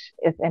which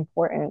it's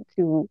important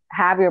to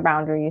have your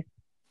boundaries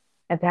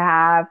and to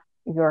have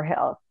your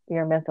health,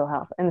 your mental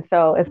health. And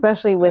so,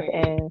 especially Right.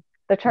 within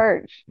the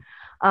church.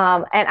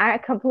 And I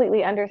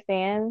completely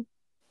understand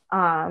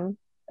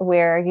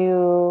where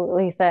you,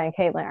 Lisa, and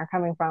Caitlin are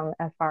coming from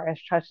as far as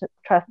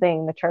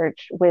trusting the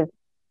church with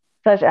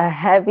such a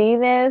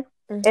heaviness.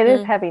 It is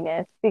Mm-hmm.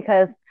 heaviness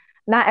because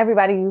not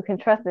everybody you can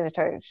trust in the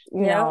church.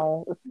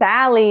 Yep.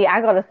 Sally,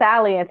 I go to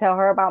Sally and tell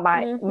her about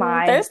my Mm-hmm.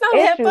 my There's no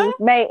HIPAA. issues.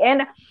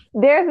 And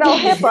there's no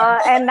HIPAA,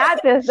 and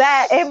not just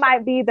that, it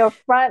might be the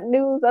front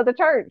news of the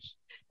church.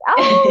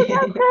 Oh,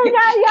 that's because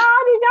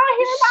y'all did y'all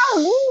hear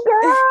about me,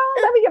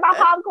 girl? Let me get my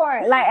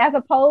popcorn. Like, as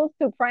opposed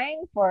to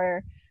praying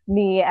for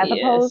me, as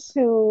opposed Yes.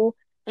 to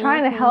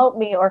trying to Mm-hmm. help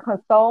me or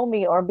console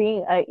me or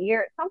being a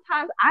ear.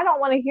 Sometimes I don't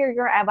want to hear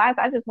your advice.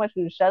 I just want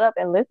you to shut up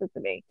and listen to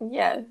me.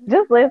 Yeah.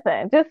 Just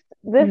listen. Just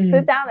sit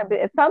Mm. down and be.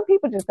 Some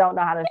people just don't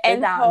know how to sit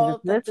And down and just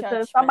hold the listen to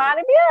judgment.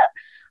 somebody.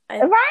 I,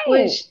 Be right.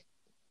 Which,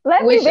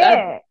 Let me which I,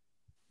 vent.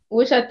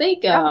 which I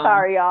think, I'm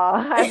sorry, y'all.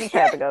 I just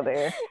had to go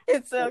there.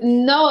 it's okay.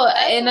 no,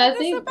 That's and what I it's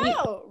think,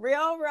 about.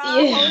 Real, raw,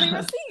 holy yeah,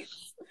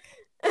 receipts.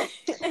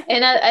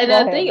 and Go I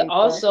ahead, think Lisa.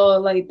 also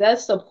like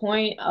that's the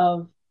point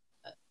of,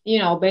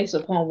 based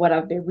upon what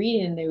I've been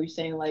reading, they were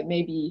saying like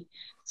maybe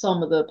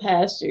some of the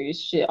pastors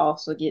should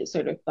also get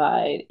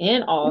certified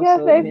and Yes,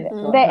 also Mm-hmm.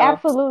 mental they health,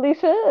 absolutely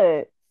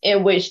should.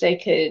 in which they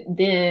could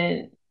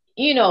then,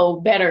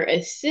 better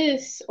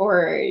assist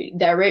or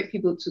direct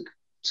people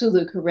to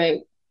the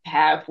correct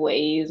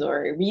pathways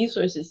or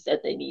resources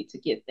that they need to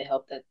get the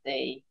help that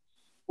they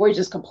were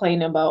just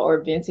complaining about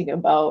or venting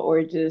about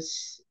or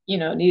just,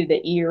 needed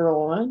the ear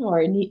on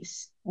or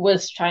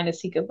was trying to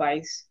seek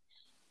advice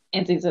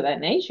and things of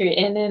that nature.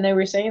 And then they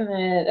were saying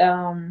that,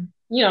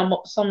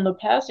 some of the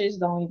pastors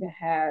don't even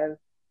have,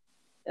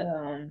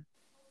 um,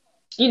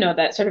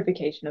 that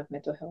certification of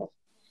mental health,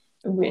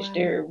 in which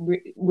Wow.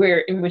 where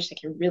in which they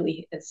can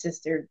really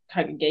assist their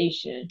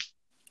congregation.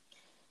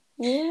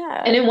 And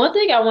Yeah. then one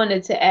thing I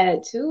wanted to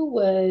add too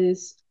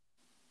was,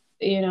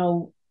 you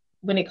know,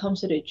 when it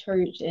comes to the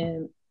church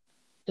and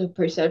the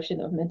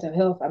perception of mental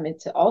health, I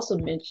meant to also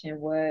mention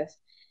was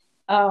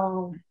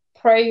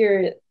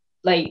prayer.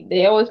 Like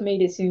they always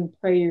made it seem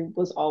prayer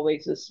was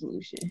always a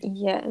solution,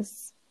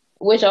 Yes.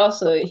 which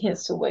also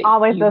hints to what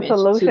Always you the mentioned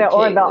solution too,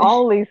 or the Caitlin.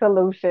 only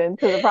solution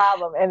to the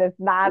problem, and it's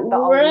not the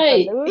only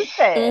Right. solution.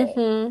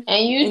 Mm-hmm.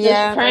 And you just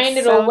Yeah, that's praying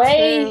it so true.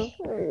 away.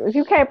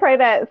 You can't pray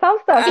that. Some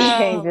stuff you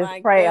can't Oh just my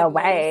pray goodness.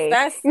 away.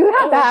 That's You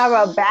have to oh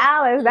have a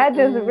balance. That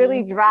just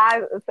really mm-mm.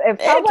 drives. If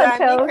It someone drive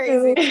me tells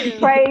crazy you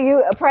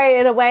too. pray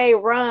it away,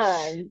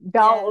 run.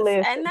 Don't Yes.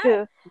 listen. And that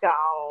Just go.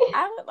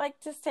 I would like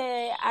to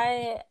say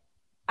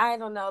I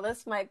don't know,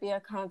 this might be a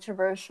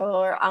controversial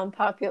or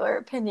unpopular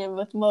opinion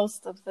with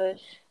most of the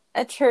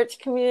a church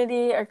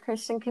community or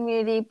Christian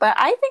community, but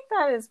I think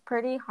that is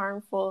pretty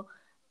harmful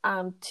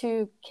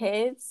to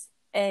kids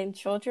and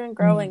children Mm.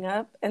 growing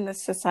up in the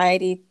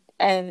society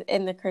and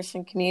in the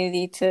Christian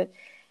community to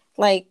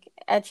like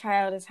a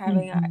child is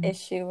having an Mm-hmm.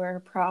 issue or a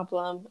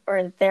problem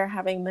or they're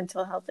having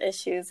mental health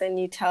issues and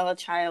you tell a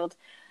child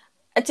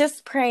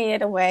just pray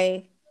it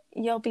away.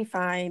 You'll be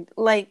fine.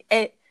 Like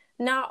it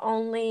not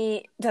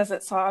only does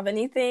it solve It's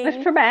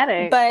anything,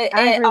 traumatic. but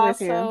I it agree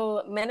with you.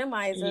 also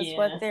minimizes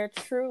what Yeah. they're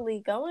truly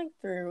going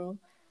through.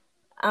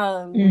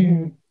 Um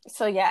Mm-hmm.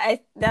 so yeah,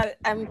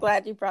 I'm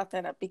glad you brought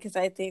that up because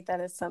I think that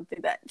is something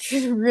that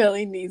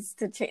really needs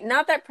to change.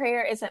 Not that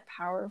prayer isn't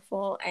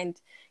powerful and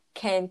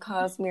can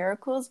cause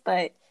miracles,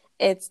 but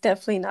it's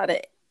definitely not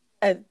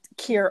a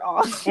cure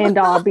all. End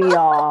all be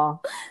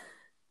all.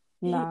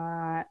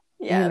 Not,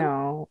 Yeah.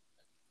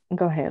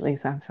 go ahead,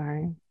 Lisa. I'm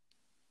sorry.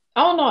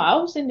 I don't know. I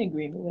was in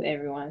agreement with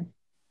everyone.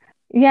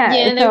 Yeah,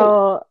 Yeah, and they were.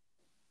 so,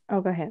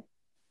 oh, go ahead.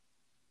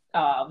 Oh,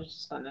 I was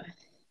just gonna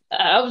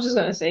I was just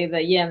gonna say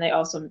that, yeah, and they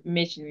also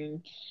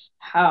mentioning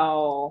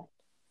how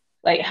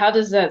like how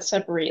does that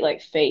separate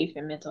like faith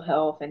and mental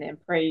health and then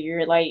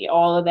prayer, like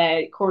all of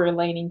that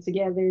correlating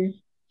together.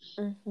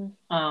 Mm-hmm.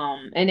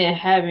 And then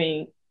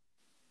having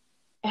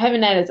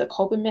that as a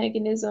coping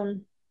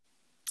mechanism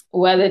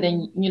rather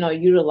than,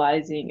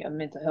 utilizing a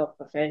mental health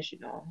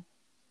professional.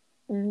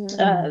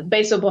 Mm-hmm.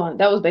 Based upon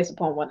that was based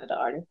upon one of the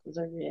articles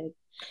I read.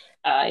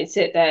 It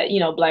said that,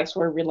 blacks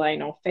were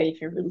relying on faith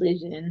and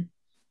religion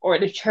or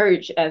the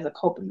church as a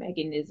coping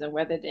mechanism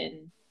rather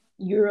than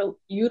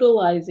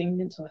utilizing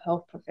mental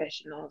health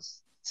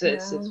professionals to Yeah.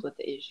 assist with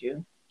the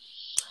issue.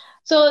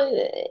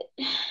 So,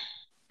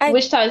 I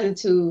which ties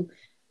into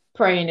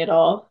praying it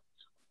off,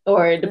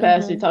 or the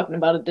pastor mm-hmm. talking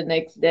about it the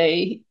next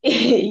day.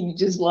 You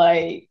just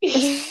like,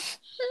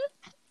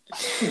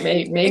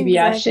 maybe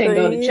I shouldn't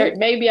go to Exactly. church.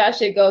 Maybe I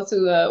should go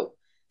to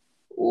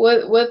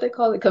what they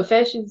call it,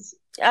 confessions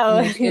in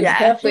Oh the yeah.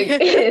 Catholic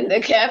in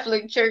the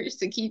Catholic Church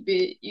to keep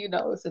it,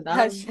 Hush,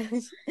 synonymous.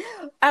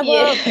 hush.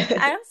 Well, Yeah.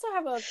 I also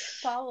have a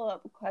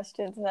follow-up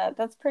question to that.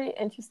 That's pretty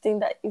interesting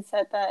that you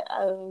said that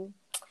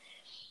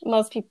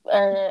most people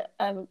are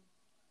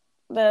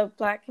the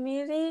Black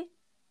community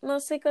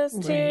mostly goes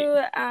Right.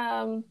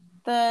 to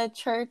the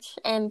church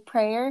and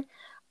prayer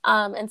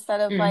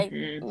instead of like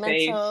Faith.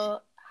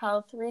 mental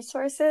health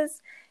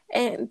resources,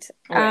 and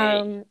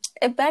Right.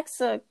 it begs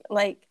a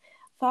like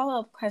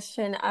follow-up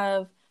question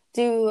of,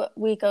 do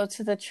we go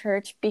to the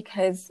church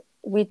because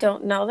we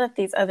don't know that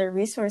these other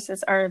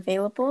resources are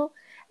available?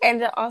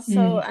 And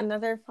also Mm.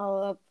 another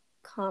follow-up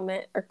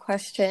comment or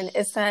question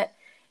is that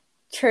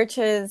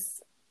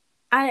churches,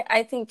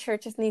 I think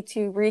churches need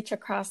to reach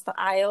across the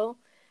aisle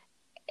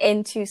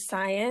into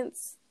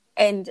science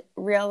and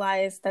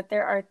realize that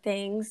there are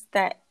things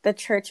that the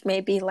church may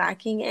be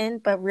lacking in,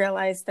 but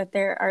realize that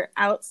there are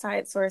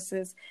outside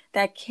sources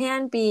that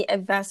can be a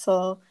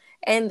vessel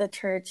in the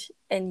church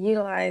and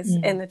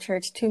utilized in the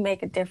church to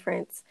make a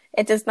difference.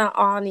 It does not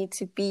all need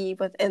to be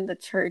within the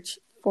church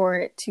for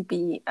it to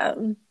be,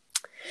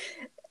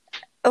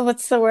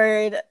 what's the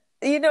word?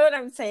 You know what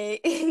I'm saying?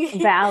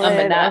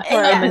 Valid or for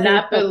A it to Yeah. be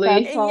monopoly.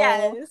 successful.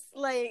 Yes,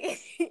 like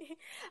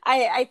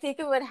I think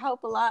it would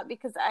help a lot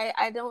because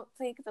I don't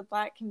think the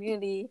Black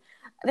community,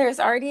 there's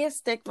already a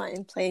stigma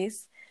in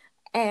place,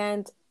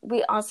 and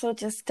we also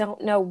just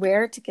don't know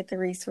where to get the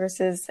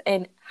resources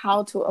and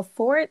how to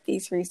afford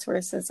these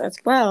resources as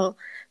well.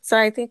 So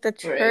I think the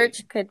Right.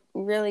 church could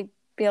really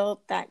build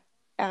that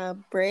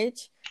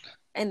bridge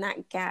and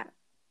that gap.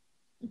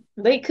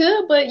 They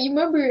could, but you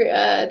remember,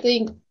 I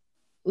think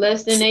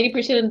less than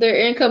 80% of their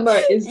income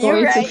is You're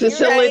going to right. You're right.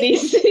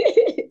 facilities.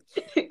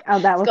 Oh,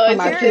 that It's was going from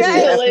our to You're previous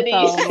right.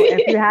 facilities episode.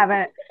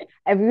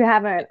 If you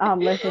haven't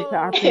listened to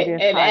our Oh,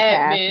 previous and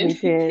podcast, we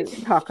admin.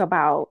 did talk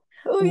about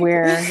oh my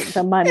where God.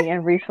 the money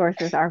and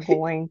resources are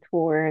going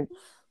towards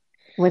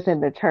within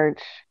the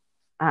church.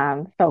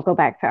 So go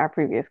back to our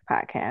previous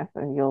podcast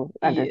and you'll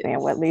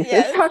understand what Yes. Lisa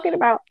is Yes. talking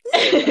about.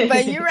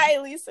 But you're right,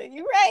 Lisa.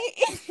 You're right.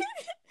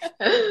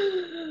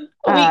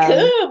 We Um,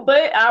 could,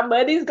 but our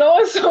money's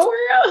going somewhere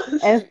else.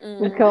 it's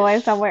Mm-mm.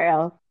 going somewhere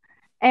else.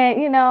 And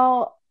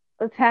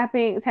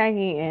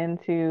tagging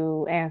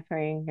into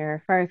answering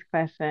your first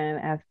question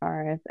as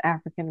far as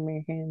African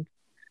Americans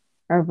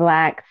or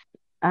blacks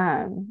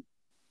um,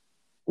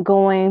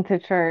 going to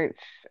church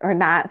or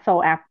not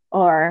so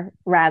or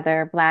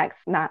rather blacks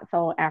not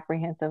so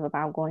apprehensive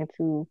about going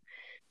to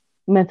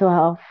mental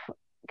health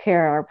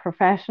care or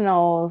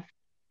professionals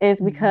is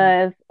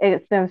because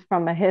it stems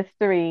from a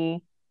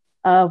history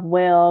of,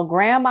 well,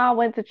 grandma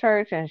went to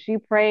church and she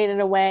prayed it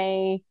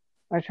away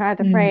or tried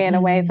to pray it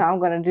away, so I'm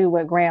going to do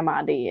what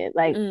grandma did.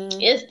 Like, Mm.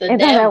 It's the it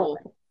doesn't, devil.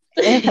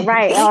 it's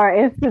right, or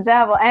it's the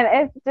devil. And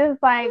it's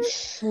just like,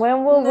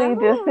 when will we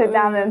just sit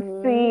down and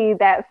No. see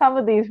that some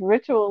of these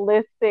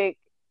ritualistic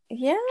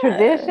Yeah.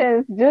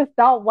 traditions just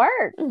don't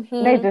work? They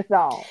Mm-hmm. just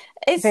don't.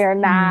 It's They're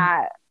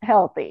not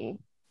healthy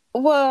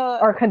well,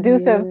 or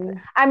conducive. Yeah.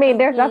 I mean,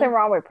 there's nothing mm-hmm.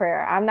 wrong with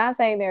prayer. I'm not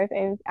saying there's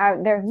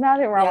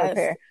nothing wrong with Yes.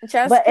 prayer, but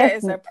Jessica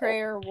it's, is a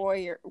prayer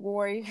warrior.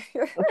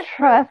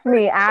 trust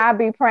me, I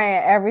be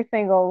praying every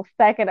single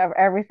second of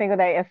every single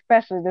day.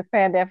 Especially this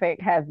pandemic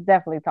has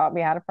definitely taught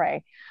me how to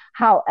pray.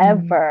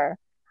 However,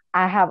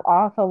 I have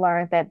also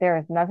learned that there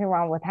is nothing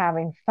wrong with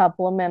having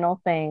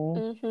supplemental things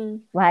Mm-hmm.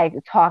 like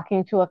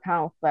talking to a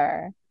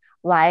counselor,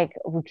 like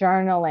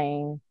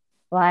journaling,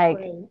 like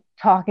Right.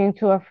 talking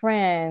to a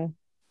friend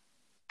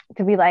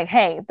to be like,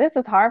 hey, this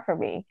is hard for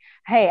me.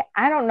 Hey,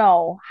 I don't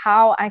know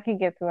how I can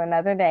get through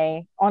another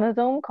day on a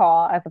Zoom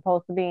call as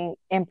opposed to being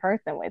in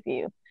person with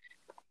you,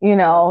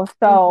 Mm-hmm.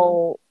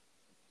 So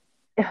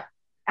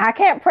I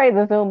can't pray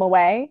the Zoom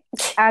away.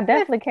 I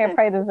definitely can't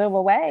pray the Zoom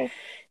away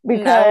No.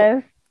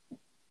 because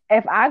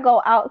if I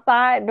go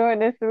outside during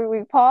this 3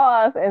 week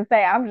pause and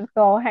say I'm just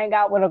gonna hang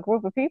out with a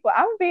group of people,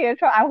 I'm gonna be in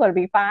trouble. I'm gonna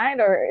be fined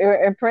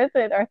or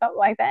imprisoned or something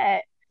like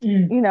that.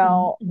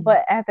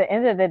 But at the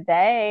end of the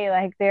day,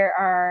 like, there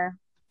are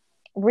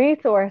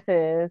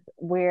resources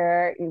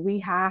where we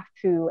have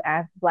to,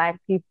 as Black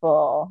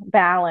people,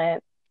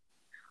 balance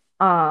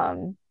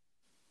um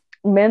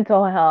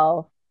mental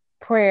health,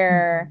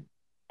 prayer, Mhm.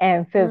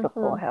 and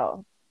physical Mm-hmm.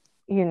 health,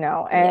 you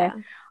know. And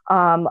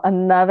Yeah.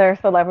 another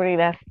celebrity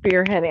that's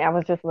spearheading, I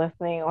was just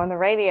listening on the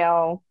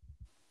radio,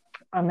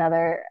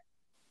 another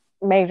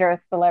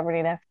major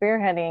celebrity that's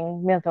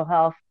spearheading mental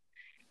health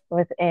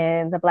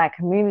within the Black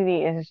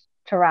community is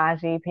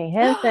Taraji P.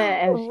 Henson,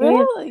 and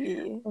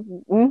Really?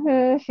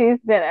 she's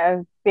been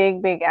a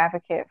big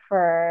advocate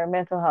for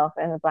mental health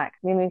in the Black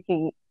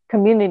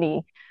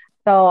community.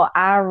 So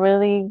I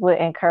really would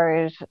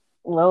encourage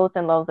loads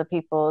and loads of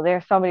people.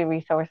 There's so many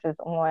resources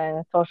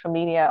on social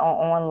media,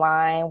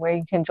 online where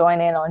you can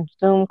join in on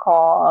Zoom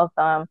calls.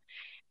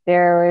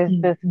 There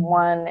is this Mhm.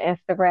 one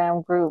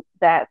Instagram group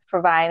that's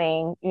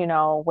providing,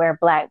 where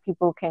Black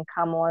people can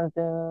come on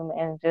Zoom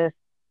and just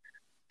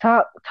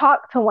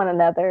talk to one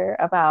another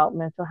about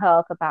mental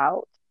health,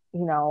 about,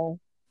 you know,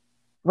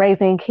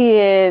 raising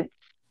kids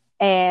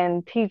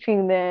and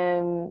teaching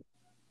them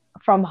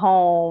from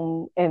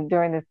home and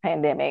during this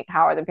pandemic,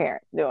 how are the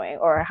parents doing,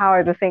 or how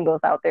are the singles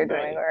out there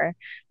doing, Right. or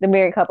the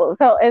married couples.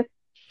 So it's,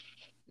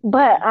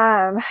 but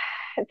Yeah.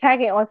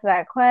 tagging onto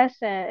that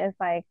question, it's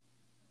like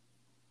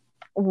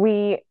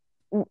we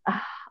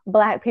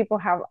Black people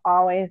have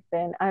always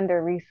been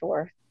under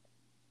resourced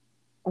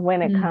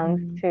when it comes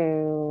Mhm.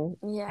 to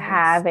Yes.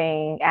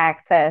 having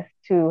access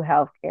to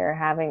healthcare,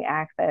 having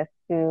access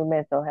to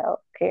mental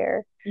health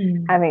care,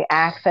 Mhm. having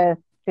access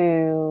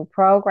to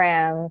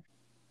programs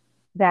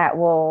that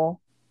will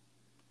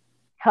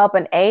help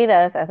and aid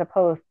us, as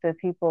opposed to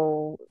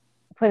people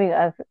putting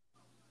us,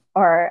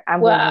 or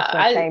I'm Well, just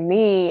going to say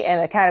me, in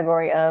a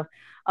category of,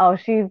 oh,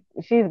 she's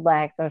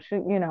Black, so she,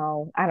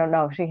 I don't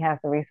know if she has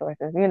the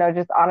resources,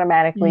 just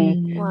automatically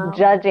mhm. Wow.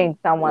 judging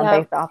someone Yep.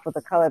 based off of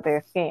the color of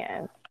their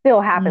skin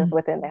still happens Mhm.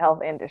 within the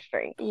health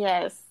industry.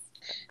 Yes.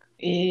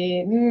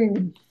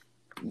 Mm.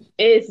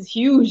 It's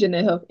huge in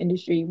the health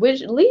industry,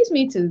 which leads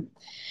me to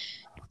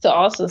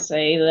also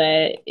say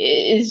that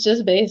it's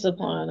just based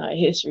upon our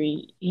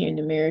history here in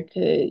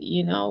America.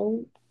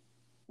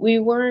 We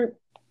weren't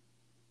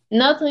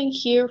nothing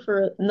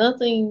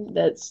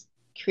that's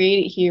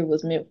created here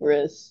was meant for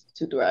us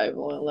to thrive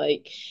on.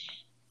 Like,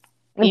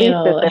 And be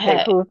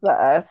specific, who's the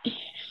us?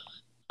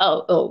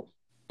 oh,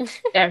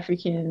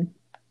 African,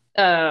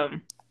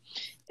 um,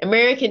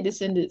 American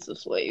descendants of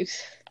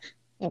slaves,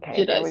 Okay,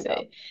 should there I we go.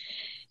 say?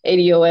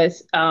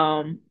 ADOS.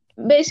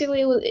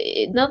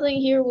 Basically,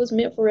 nothing here was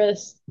meant for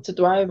us to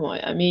thrive on.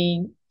 I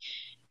mean,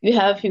 you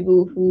have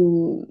people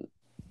who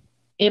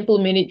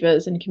implemented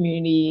drugs in the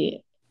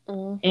community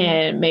Mm-hmm.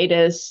 and made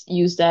us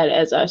use that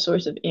as our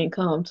source of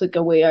income, took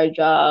away our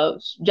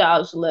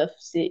jobs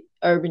left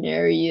urban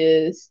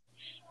areas.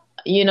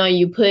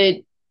 You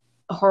put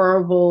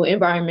horrible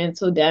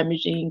environmental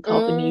damaging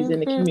companies in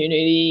the Mm-hmm.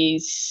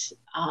 communities.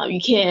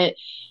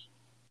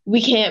 We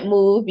can't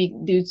move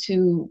due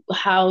to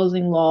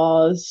housing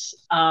laws.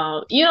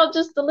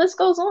 Just the list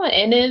goes on.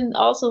 And then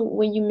also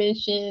when you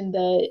mentioned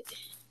that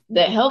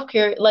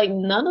healthcare, like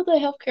none of the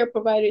healthcare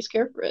providers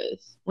care for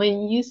us.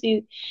 When you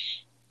see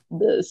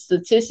the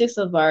statistics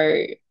of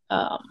our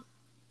um,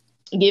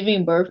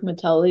 giving birth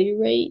mortality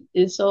rate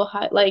is so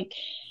high, like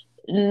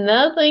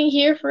nothing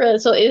here for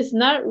us. So it's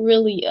not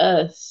really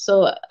us.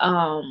 So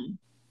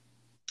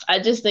I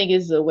just think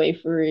it's a way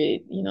for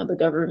the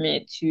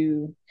government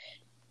to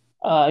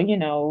uh, you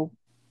know,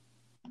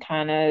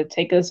 kind of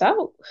take us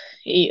out,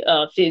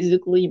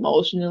 physically,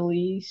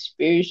 emotionally,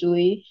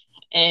 spiritually,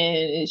 and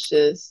it's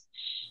just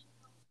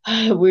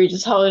we're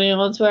just holding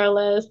on to our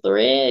last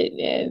thread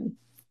and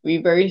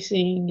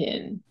reversing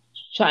and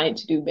trying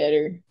to do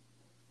better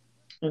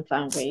and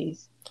find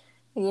ways.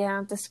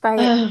 Yeah,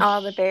 despite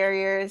all the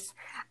barriers,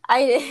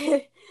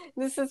 I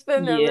this has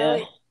been a Yeah.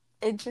 really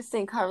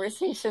interesting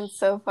conversation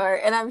so far,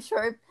 and I'm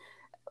sure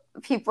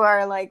people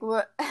are like,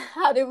 "What?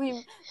 How do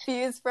we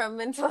fuse from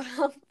mental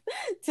health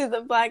to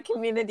the Black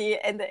community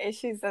and the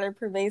issues that are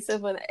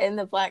pervasive in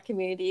the Black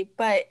community?"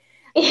 But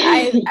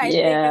I think it's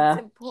Yeah.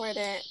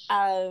 important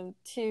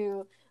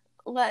to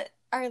let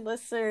our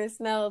listeners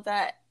know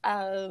that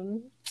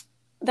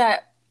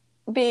that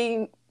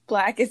being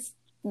Black is,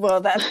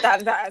 well,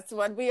 that's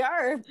what we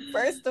are,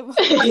 first of all.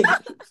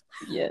 But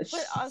Yes.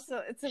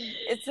 also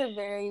it's a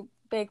very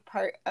big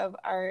part of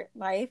our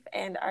life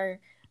and our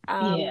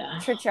Yeah.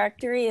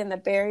 trajectory and the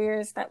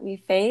barriers that we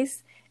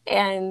face.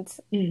 And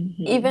Hmm.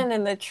 even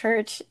in the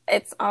church,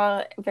 it's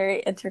all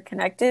very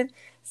interconnected.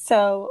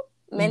 So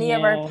many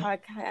of our Yeah.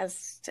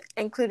 podcasts,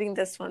 including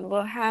this one,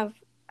 will have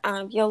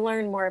you'll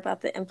learn more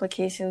about the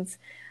implications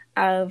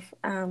of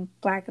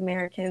Black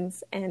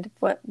Americans and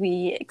what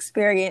we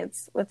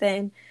experience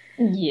within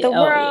Yeah. the Oh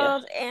yeah.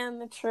 world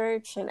and the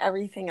church and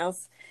everything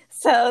else.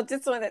 So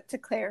just wanted to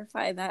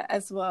clarify that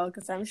as well,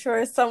 because I'm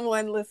sure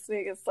someone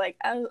listening is like,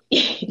 oh,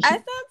 I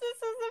thought this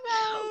was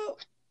about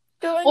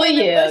going Well, in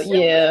the yeah, bush and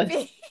yeah.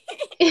 weeping.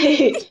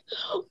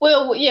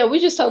 Well, yeah, we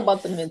just talk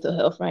about the mental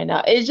health right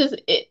now. I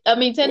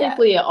mean, Yeah.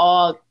 technically it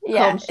all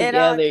Yeah. comes It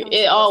all together. comes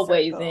It full all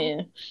weighs circle.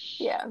 in.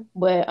 Yeah.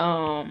 But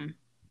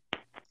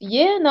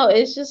yeah, no,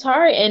 it's just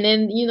hard. And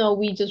then,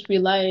 we just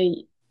rely,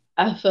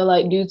 I feel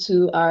like due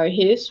to our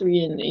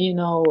history and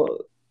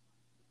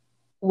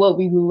what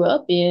we grew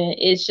up in,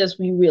 it's just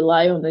we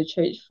rely on the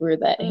church for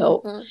that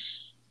help, Mm-hmm.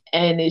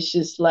 and it's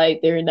just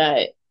like they're not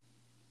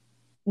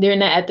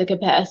at the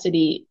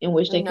capacity in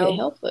which they could No.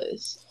 help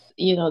us.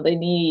 They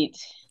need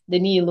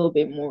a little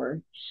bit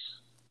more.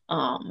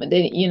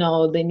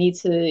 They need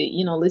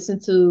to listen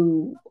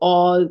to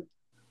all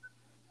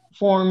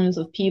forms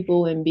of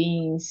people and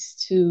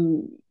beings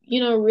to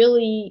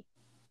really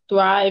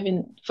thrive,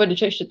 and for the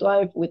church to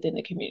thrive within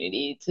the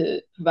community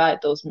to provide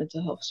those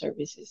mental health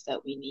services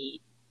that we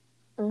need.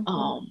 Mm-hmm.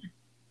 Um,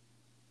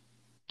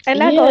 And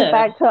that goes yeah,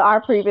 back to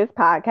our previous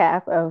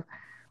podcast of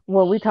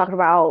when we talked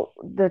about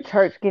the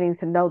church getting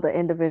to know the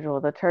individual,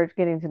 the church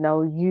getting to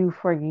know you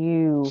for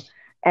you,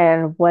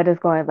 and what is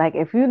going, like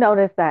if you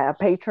notice that a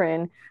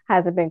patron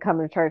hasn't been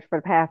coming to church for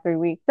the past 3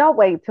 weeks, don't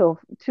wait till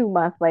 2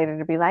 months later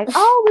to be like,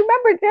 oh,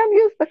 remember Jim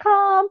used to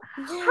come?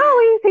 How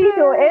is he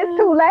doing? It's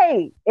too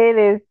late. It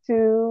is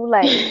too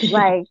late.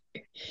 Like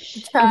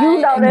you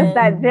Try notice again.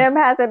 that Jim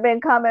hasn't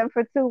been coming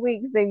for 2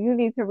 weeks, then you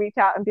need to reach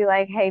out and be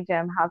like, hey,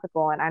 Jim, how's it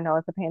going? I know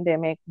it's a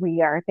pandemic.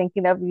 We are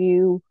thinking of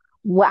you.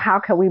 How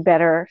can we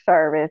better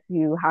service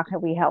you? How can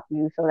we help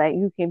you so that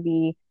you can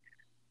be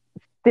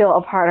still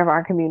a part of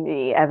our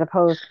community as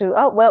opposed to,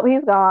 oh, well,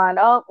 he's gone.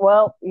 Oh,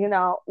 well,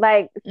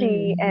 like,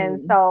 see, and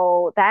hmm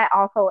so that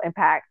also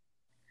impacts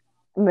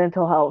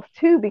mental health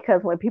too,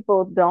 because when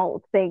people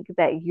don't think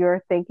that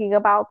you're thinking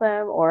about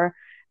them, or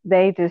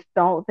they just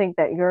don't think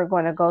that you're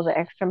going to go the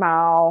extra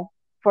mile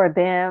for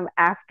them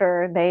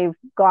after they've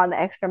gone the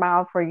extra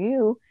mile for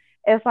you,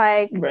 it's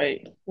like,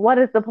 Right. what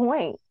is the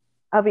point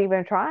of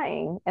even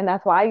trying? And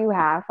that's why you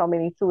have so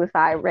many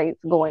suicide rates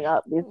going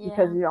up, is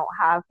because Yeah. you don't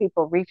have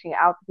people reaching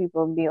out to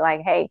people and be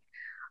like, hey,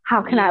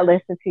 how can I Yeah.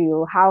 listen to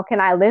you? How can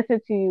I listen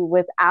to you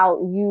without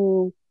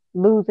you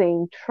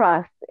losing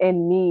trust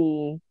in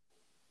me,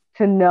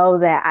 to know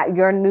that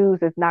your news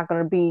is not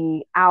going to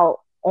be out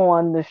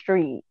on the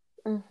street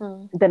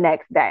Mm-hmm. the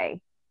next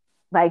day.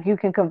 Like you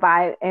can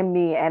confide in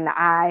me, and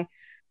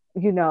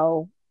you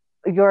know,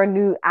 your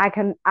new I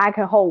can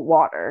hold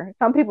water.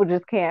 Some people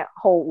just can't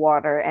hold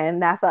water,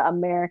 and that's an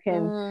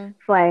American Mm.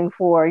 slang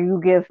for you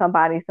give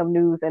somebody some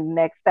news and the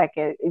next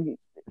second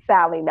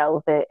Sally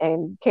knows it,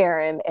 and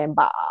Karen and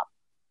Bob.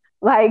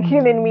 Like,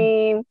 you know what I hmm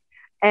mean?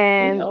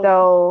 And Yeah.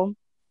 so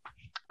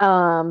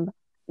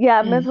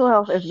yeah, Mm. mental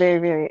health is very,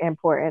 very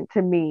important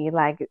to me.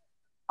 Like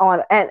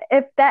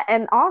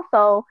and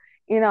also,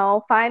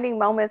 finding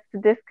moments to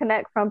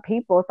disconnect from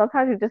people.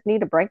 Sometimes you just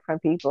need a break from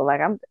people.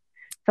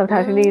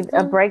 Sometimes you need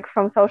a Mm-hmm. break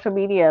from social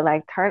media.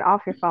 Like turn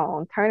off your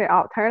phone, turn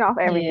off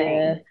everything.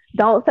 Yeah.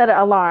 Don't set an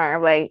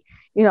alarm. Like,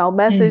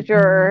 message hmm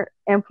your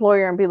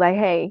employer and be like,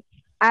 hey,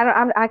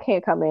 I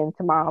can't come in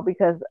tomorrow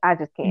because I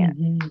just can't.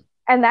 hmm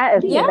And that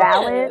is Yeah,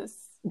 valid.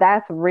 Yes.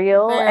 That's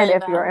real. And Very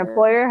if your valid.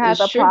 employer has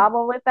it's a true.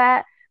 problem with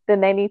that,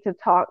 then they need to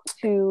talk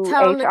to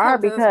Tell them to HR,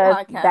 come to this because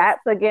podcast.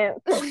 that's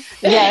against,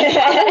 yes,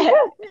 tell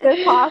them this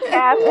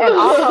podcast, and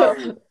also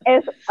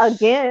it's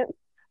against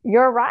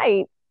your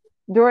right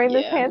during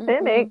this Yeah. Mm-hmm.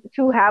 pandemic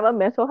to have a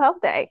mental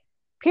health day.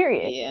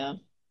 Period. Yeah.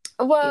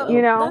 Well,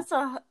 You Yeah.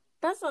 know?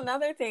 that's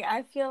another thing.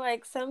 I feel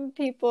like some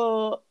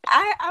people,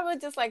 I would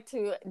just like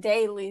to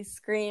daily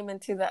scream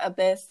into the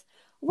abyss,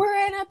 we're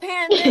in a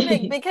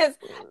pandemic, because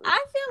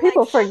I feel like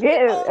People some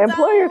forget, people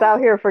employers out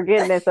don't. here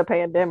forgetting it's a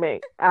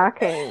pandemic. I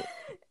can't.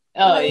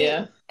 Oh Like,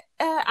 yeah.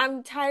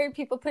 I'm tired of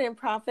people putting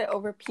profit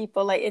over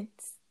people. Like,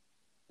 it's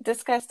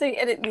disgusting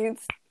and it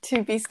needs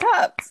to be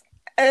stopped.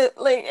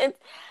 Like, it's,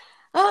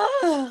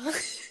 oh.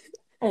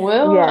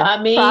 Well, Yes, I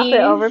profit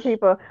mean, over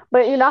people.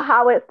 But you know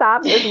how it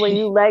stops is when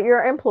you let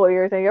your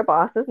employers and your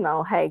bosses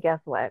know, hey, guess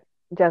what?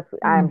 Just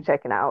I'm mm,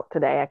 checking out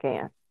today. I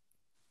can't.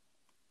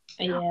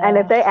 And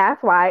if yeah. they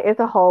ask why, it's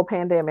a whole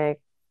pandemic.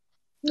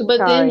 But then,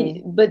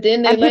 Sorry. but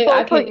then they And like,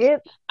 people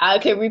forget. I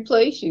can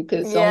replace you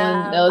because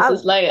someone Yeah. else I,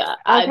 is like,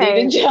 I need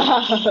a okay,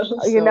 job.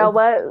 you know So,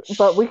 what?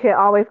 But we can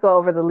always go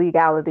over the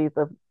legalities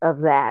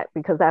of that,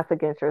 because that's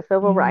against your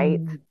civil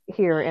rights mm,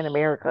 here in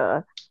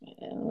America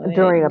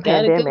during you a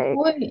got a good pandemic.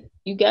 point.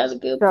 You got a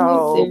good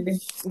point So,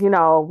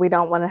 there. we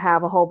don't want to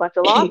have a whole bunch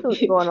of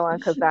lawsuits going on,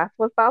 because that's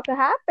what's about to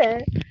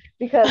happen.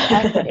 Because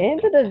at the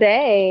end of the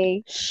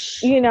day,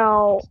 you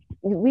know,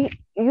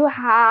 you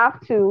have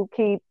to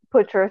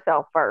put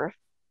yourself first.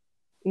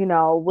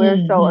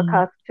 We're so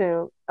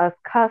hmm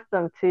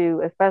accustomed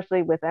to,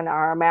 especially within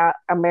our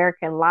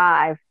American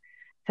lives,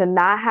 to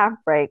not have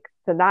breaks,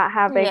 to not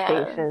have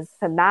vacations, Yes.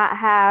 to not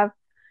have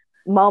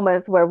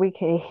moments where we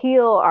can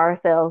heal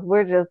ourselves.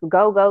 We're just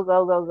go, go,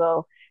 go, go,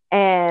 go.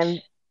 And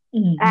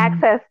hmm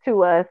access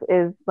to us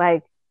is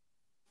like,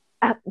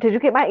 did you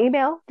get my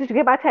email? Did you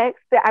get my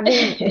text? I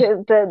mean,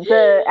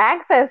 the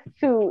access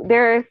to,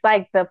 there's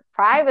like the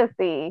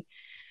privacy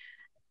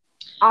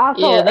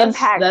also Yeah,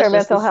 impacts your that's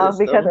just the mental health,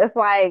 because system. it's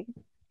like,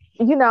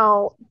 you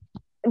know,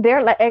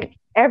 they're like,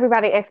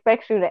 everybody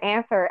expects you to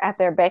answer at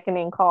their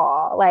beckoning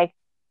call. Like,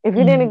 If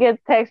you didn't Mm. get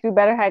the text, you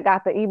better have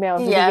got the email.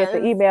 If you didn't get the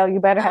Yes. email, you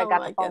better have Oh got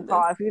the my phone goodness.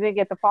 call. If you didn't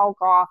get the phone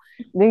call,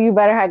 then you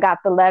better have got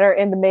the letter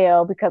in the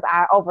mail because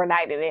I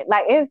overnighted it.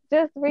 Like, it's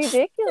just You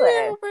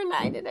ridiculous.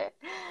 overnighted it.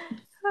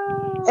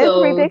 Oh. It's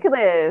So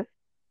ridiculous.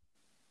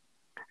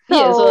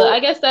 yeah, so I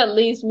So, guess that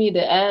leads me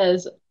to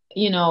ask,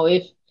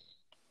 if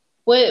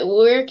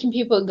where can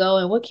people go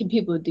and what can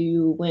people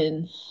do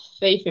when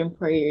faith and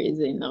prayer is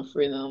enough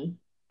for them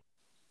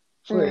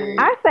for Mm.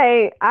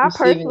 I receiving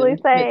personally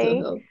the mental say,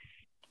 health?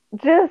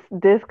 just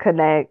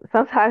disconnect.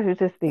 Sometimes you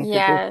just need to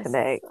Yes.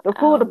 disconnect. To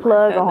pull Oh the my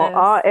plug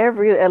on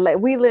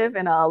goodness. we live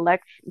in a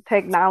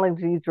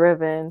technology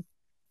driven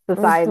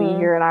society Mm-hmm.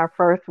 here in our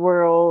first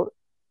world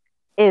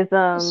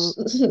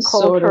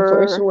Sort of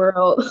first culture,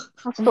 world.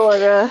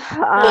 sort of.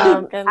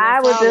 Oh goodness. I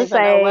I would don't just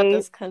even know what say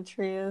this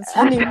country is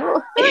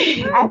anymore.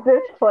 at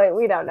this point,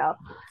 we don't know.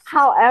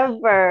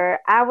 However,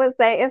 I would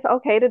say it's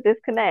okay to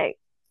disconnect.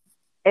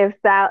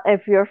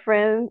 If your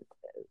friend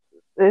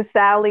is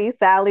Sally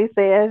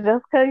says,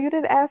 just because you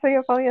didn't answer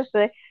your phone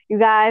yesterday, you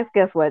guys,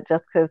 guess what?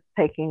 Just because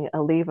taking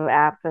a leave of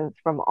absence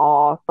from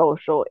all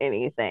social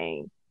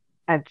anything,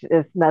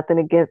 it's nothing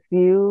against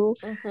you.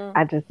 Mm-hmm.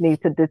 I just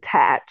need to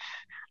detach.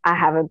 I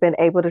haven't been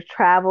able to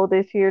travel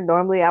this year.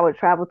 Normally, I would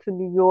travel to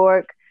New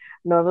York.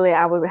 Normally,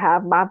 I would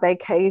have my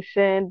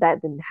vacation.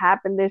 That didn't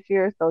happen this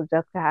year. So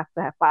Jessica has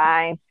to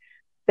find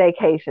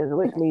vacations,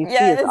 which means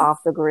she is Yes. off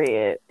the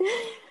grid.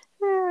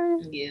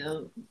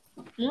 Yeah.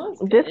 Well, that's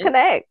good.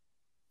 Disconnect.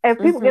 If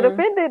people get Mm-hmm.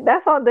 offended,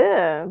 that's on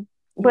them.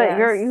 But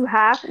Yes. you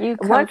have, You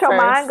come once your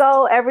mind first.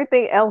 goes,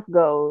 everything else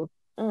goes.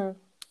 Mm.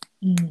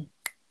 Mm.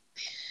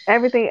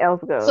 Everything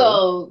else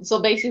goes.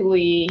 So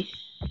basically,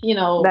 you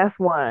know, That's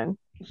one.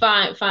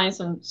 find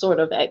some sort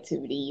of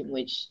activity in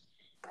which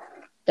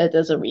that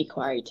doesn't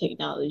require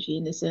technology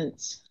in a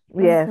sense.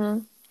 Yes.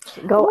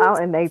 Mm-hmm. Go Well,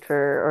 out in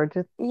nature or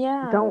just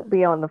yeah. don't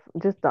be on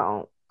just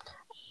don't.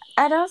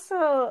 I'd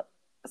also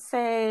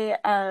say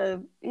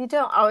you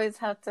don't always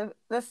have to.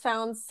 This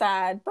sounds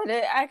sad, but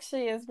it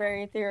actually is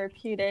very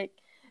therapeutic.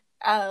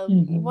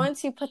 Hmm.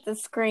 Once you put the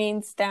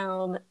screens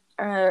down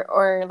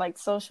or like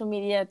social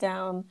media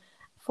down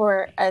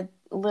for a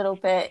little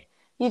bit,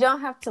 you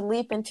don't have to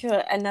leap into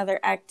another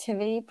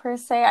activity per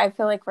se. I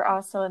feel like we're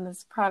also in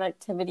this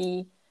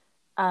productivity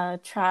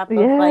trap of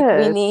like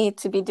we Yes. need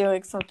to be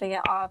doing something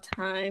at all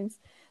times.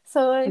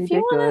 So if you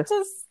want Ridiculous. to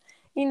just,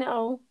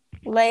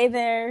 lay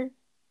there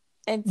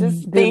and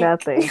just Do think,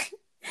 nothing. It's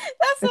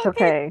that's okay.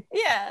 okay.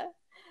 Yeah.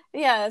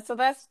 Yeah, so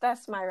that's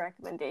my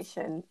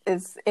recommendation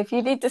is if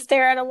you need to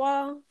stare at a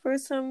wall for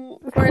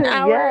an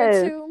hour or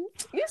Yes. two,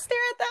 you stare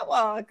at that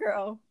wall,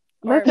 girl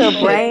or Let your boy.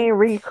 brain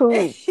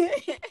recoup.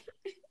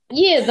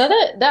 Yeah,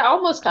 that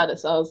almost kind of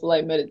sounds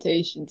like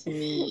meditation to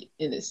me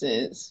in a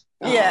sense.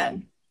 Yeah.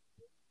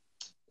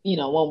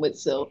 One with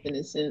self in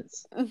a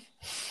sense. Yeah,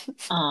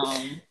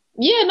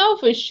 no,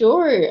 for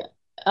sure.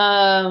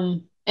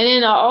 And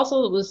then I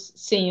also was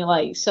seeing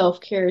like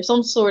self-care,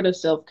 some sort of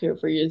self-care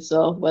for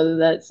yourself, whether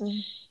that's,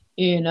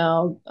 you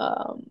know,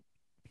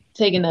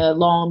 taking a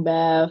long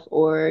bath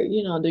or,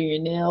 doing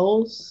your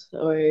nails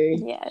or,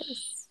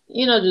 Yes.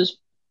 just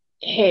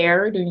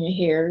doing your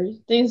hair,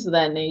 things of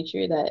that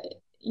nature that,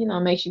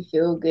 makes you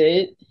feel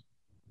good.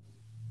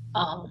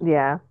 Um,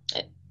 Yeah.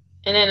 and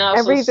then And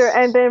also, read your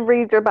and then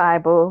read your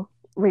Bible.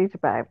 Read your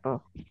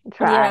Bible.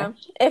 Try. Yeah.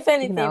 If You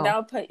anything, know.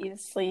 that'll put you to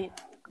sleep.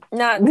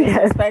 Not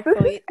Yes.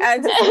 disrespectfully. I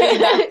just mean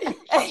that.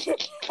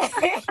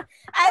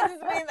 I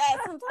just mean that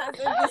sometimes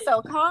it'd be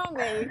so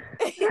calming.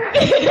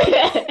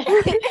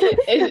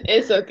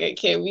 it's okay,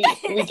 Kim. We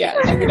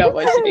got you. We don't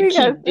want you to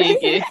Because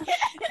keep digging.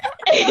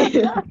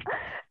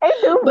 it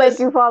do make But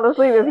you fall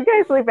asleep if you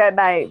can't sleep at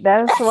night.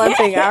 That's one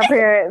thing our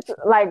parents,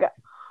 like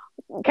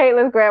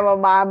Caitlin's grandma,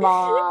 my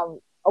mom,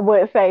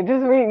 would say,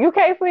 just read. You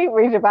can't sleep,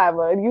 read your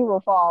Bible, and you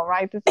will fall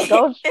right to sleep.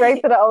 Go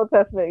straight to the Old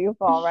Testament, you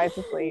fall right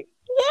to sleep.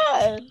 Yeah.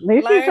 At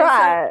least you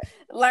tried.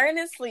 Learn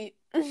and sleep.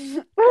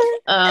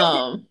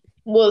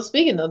 well,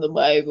 speaking of the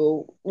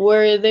Bible,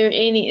 were there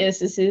any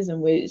instances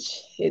in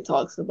which it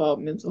talks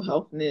about mental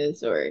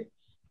healthness or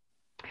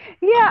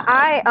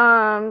Yeah,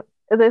 um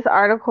this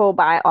article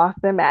by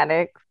Austin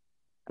Maddox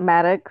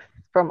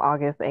from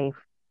August 8th,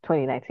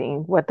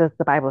 2019. What does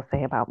the Bible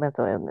say about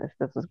mental illness?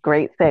 This was a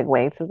great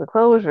segue to the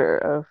closure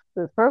of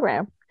this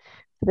program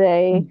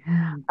today.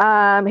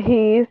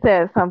 He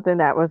said something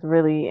that was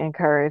really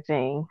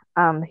encouraging.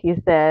 He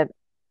said,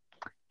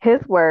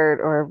 his word,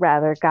 or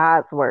rather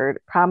God's word,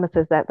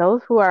 promises that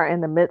those who are in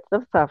the midst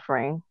of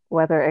suffering,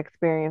 whether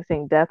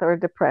experiencing death or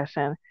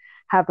depression,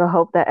 have the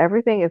hope that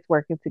everything is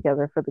working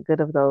together for the good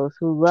of those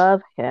who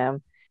love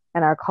Him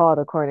and are called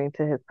according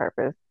to His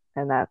purpose.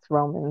 And that's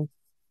Romans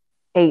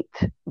 8,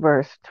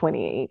 verse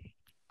 28.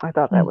 I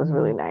thought that was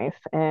really nice.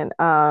 And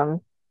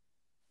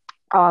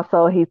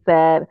also, he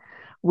said,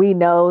 we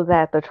know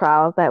that the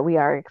trials that we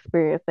are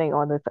experiencing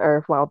on this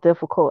earth, while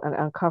difficult and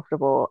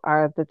uncomfortable,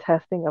 are the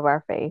testing of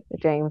our faith.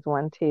 James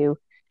 1:2.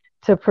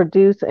 To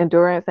produce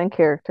endurance and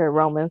character,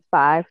 Romans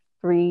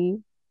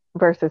 5:3,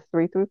 verses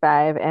 3 through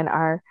 5, and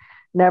are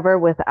never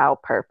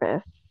without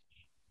purpose.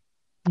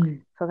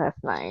 So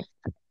that's nice.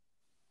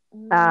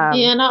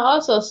 Yeah, and I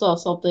also saw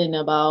something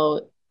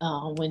about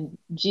when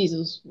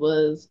Jesus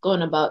was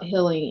going about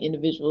healing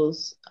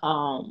individuals.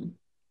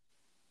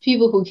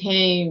 People who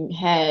came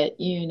had,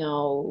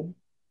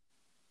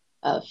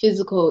 a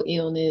physical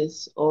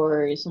illness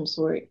or some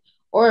sort,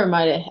 or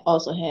might have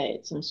also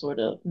had some sort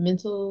of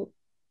mental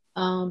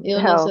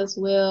illness Health. as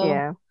well.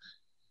 Yeah.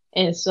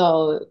 And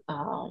so,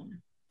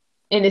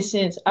 in a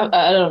sense,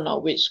 I don't know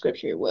which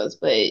scripture it was,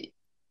 but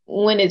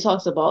when it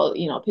talks about,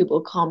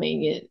 people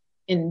coming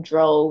in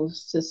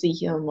droves to see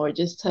him or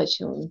just touch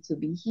him to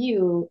be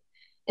healed,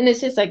 in a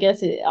sense, I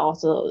guess it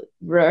also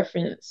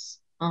reference,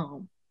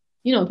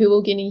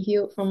 people getting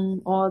healed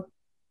from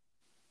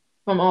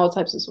all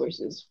types of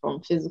sources,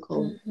 from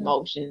physical,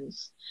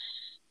 emotions,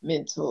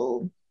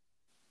 mental,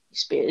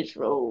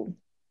 spiritual,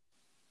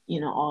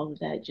 all of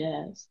that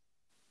jazz.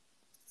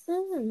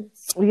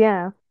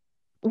 Yeah.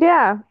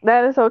 Yeah,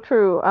 that is so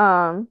true.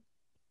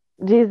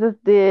 Jesus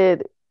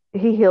did,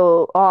 he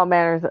healed all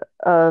manners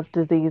of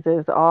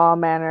diseases, all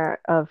manner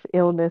of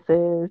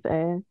illnesses,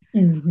 and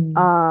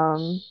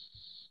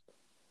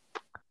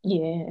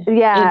yeah, and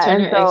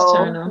Internal, so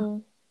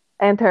external.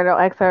 internal,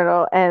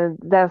 external, and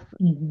that's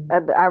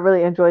I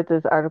really enjoyed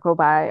this article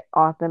by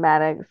Austin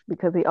Maddox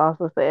because he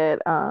also said,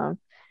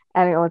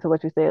 adding on to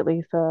what you said,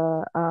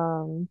 Lisa,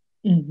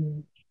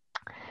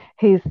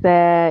 he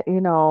said,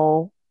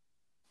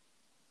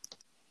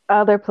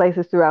 other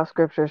places throughout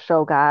scripture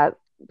show God,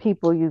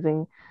 people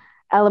using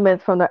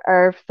elements from the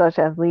earth, such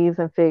as leaves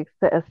and figs,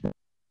 to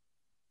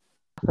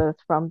assist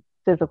from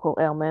physical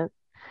ailments.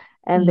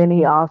 And then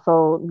he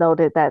also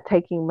noted that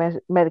taking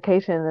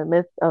medication in the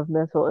midst of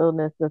mental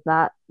illness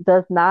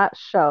does not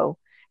show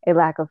a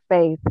lack of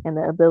faith in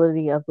the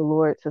ability of the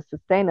Lord to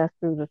sustain us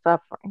through the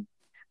suffering.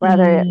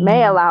 Rather, it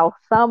may allow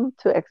some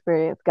to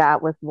experience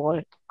God with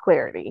more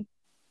clarity.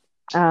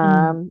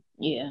 And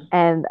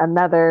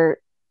another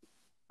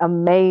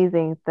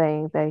amazing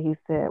thing that he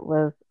said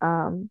was,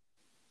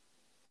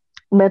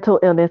 mental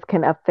illness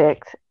can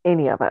affect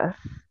any of us,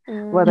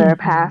 whether a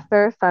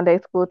pastor, Sunday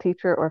school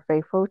teacher, or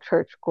faithful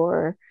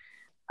churchgoer.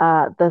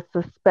 The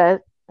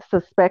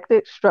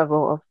suspected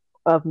struggle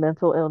of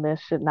mental illness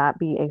should not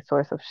be a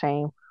source of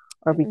shame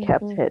or be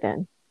kept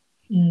hidden.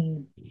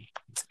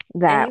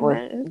 That was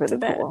really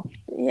cool.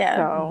 Yeah.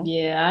 So,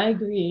 yeah, I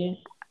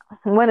agree.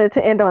 Wanted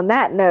to end on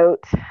that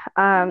note.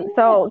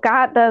 So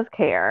God does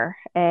care,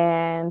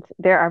 and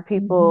there are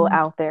people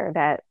out there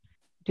that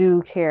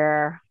do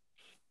care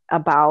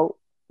about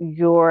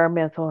your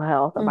mental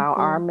health, about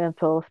our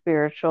mental,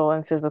 spiritual,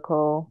 and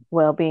physical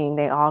well-being.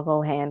 They all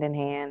go hand in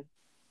hand.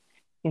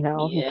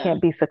 You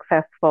can't be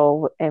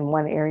successful in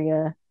one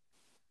area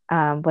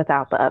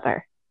without the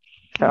other.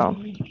 So,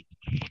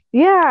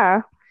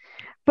 yeah.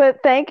 But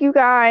thank you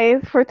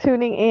guys for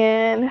tuning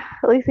in.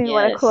 Lisa, you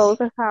want to close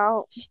us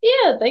out?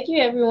 Yeah, thank you,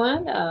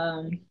 everyone.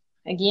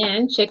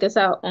 Again, check us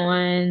out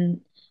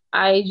on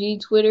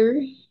IG,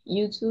 Twitter,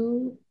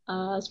 YouTube,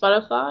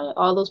 Spotify,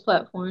 all those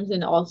platforms,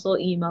 and also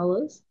email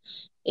us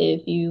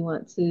if you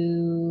want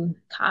to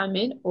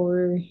comment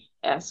or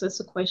ask us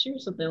a question or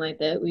something like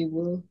that. We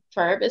will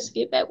try our best to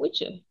get back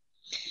with you.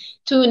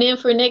 Tune in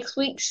for next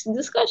week's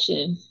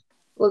discussion.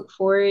 Look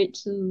forward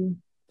to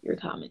your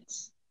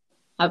comments.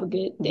 Have a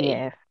good day.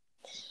 Yes.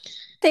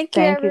 Thank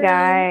you,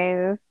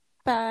 guys.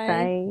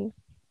 Bye.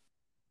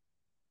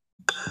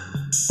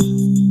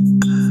 Bye.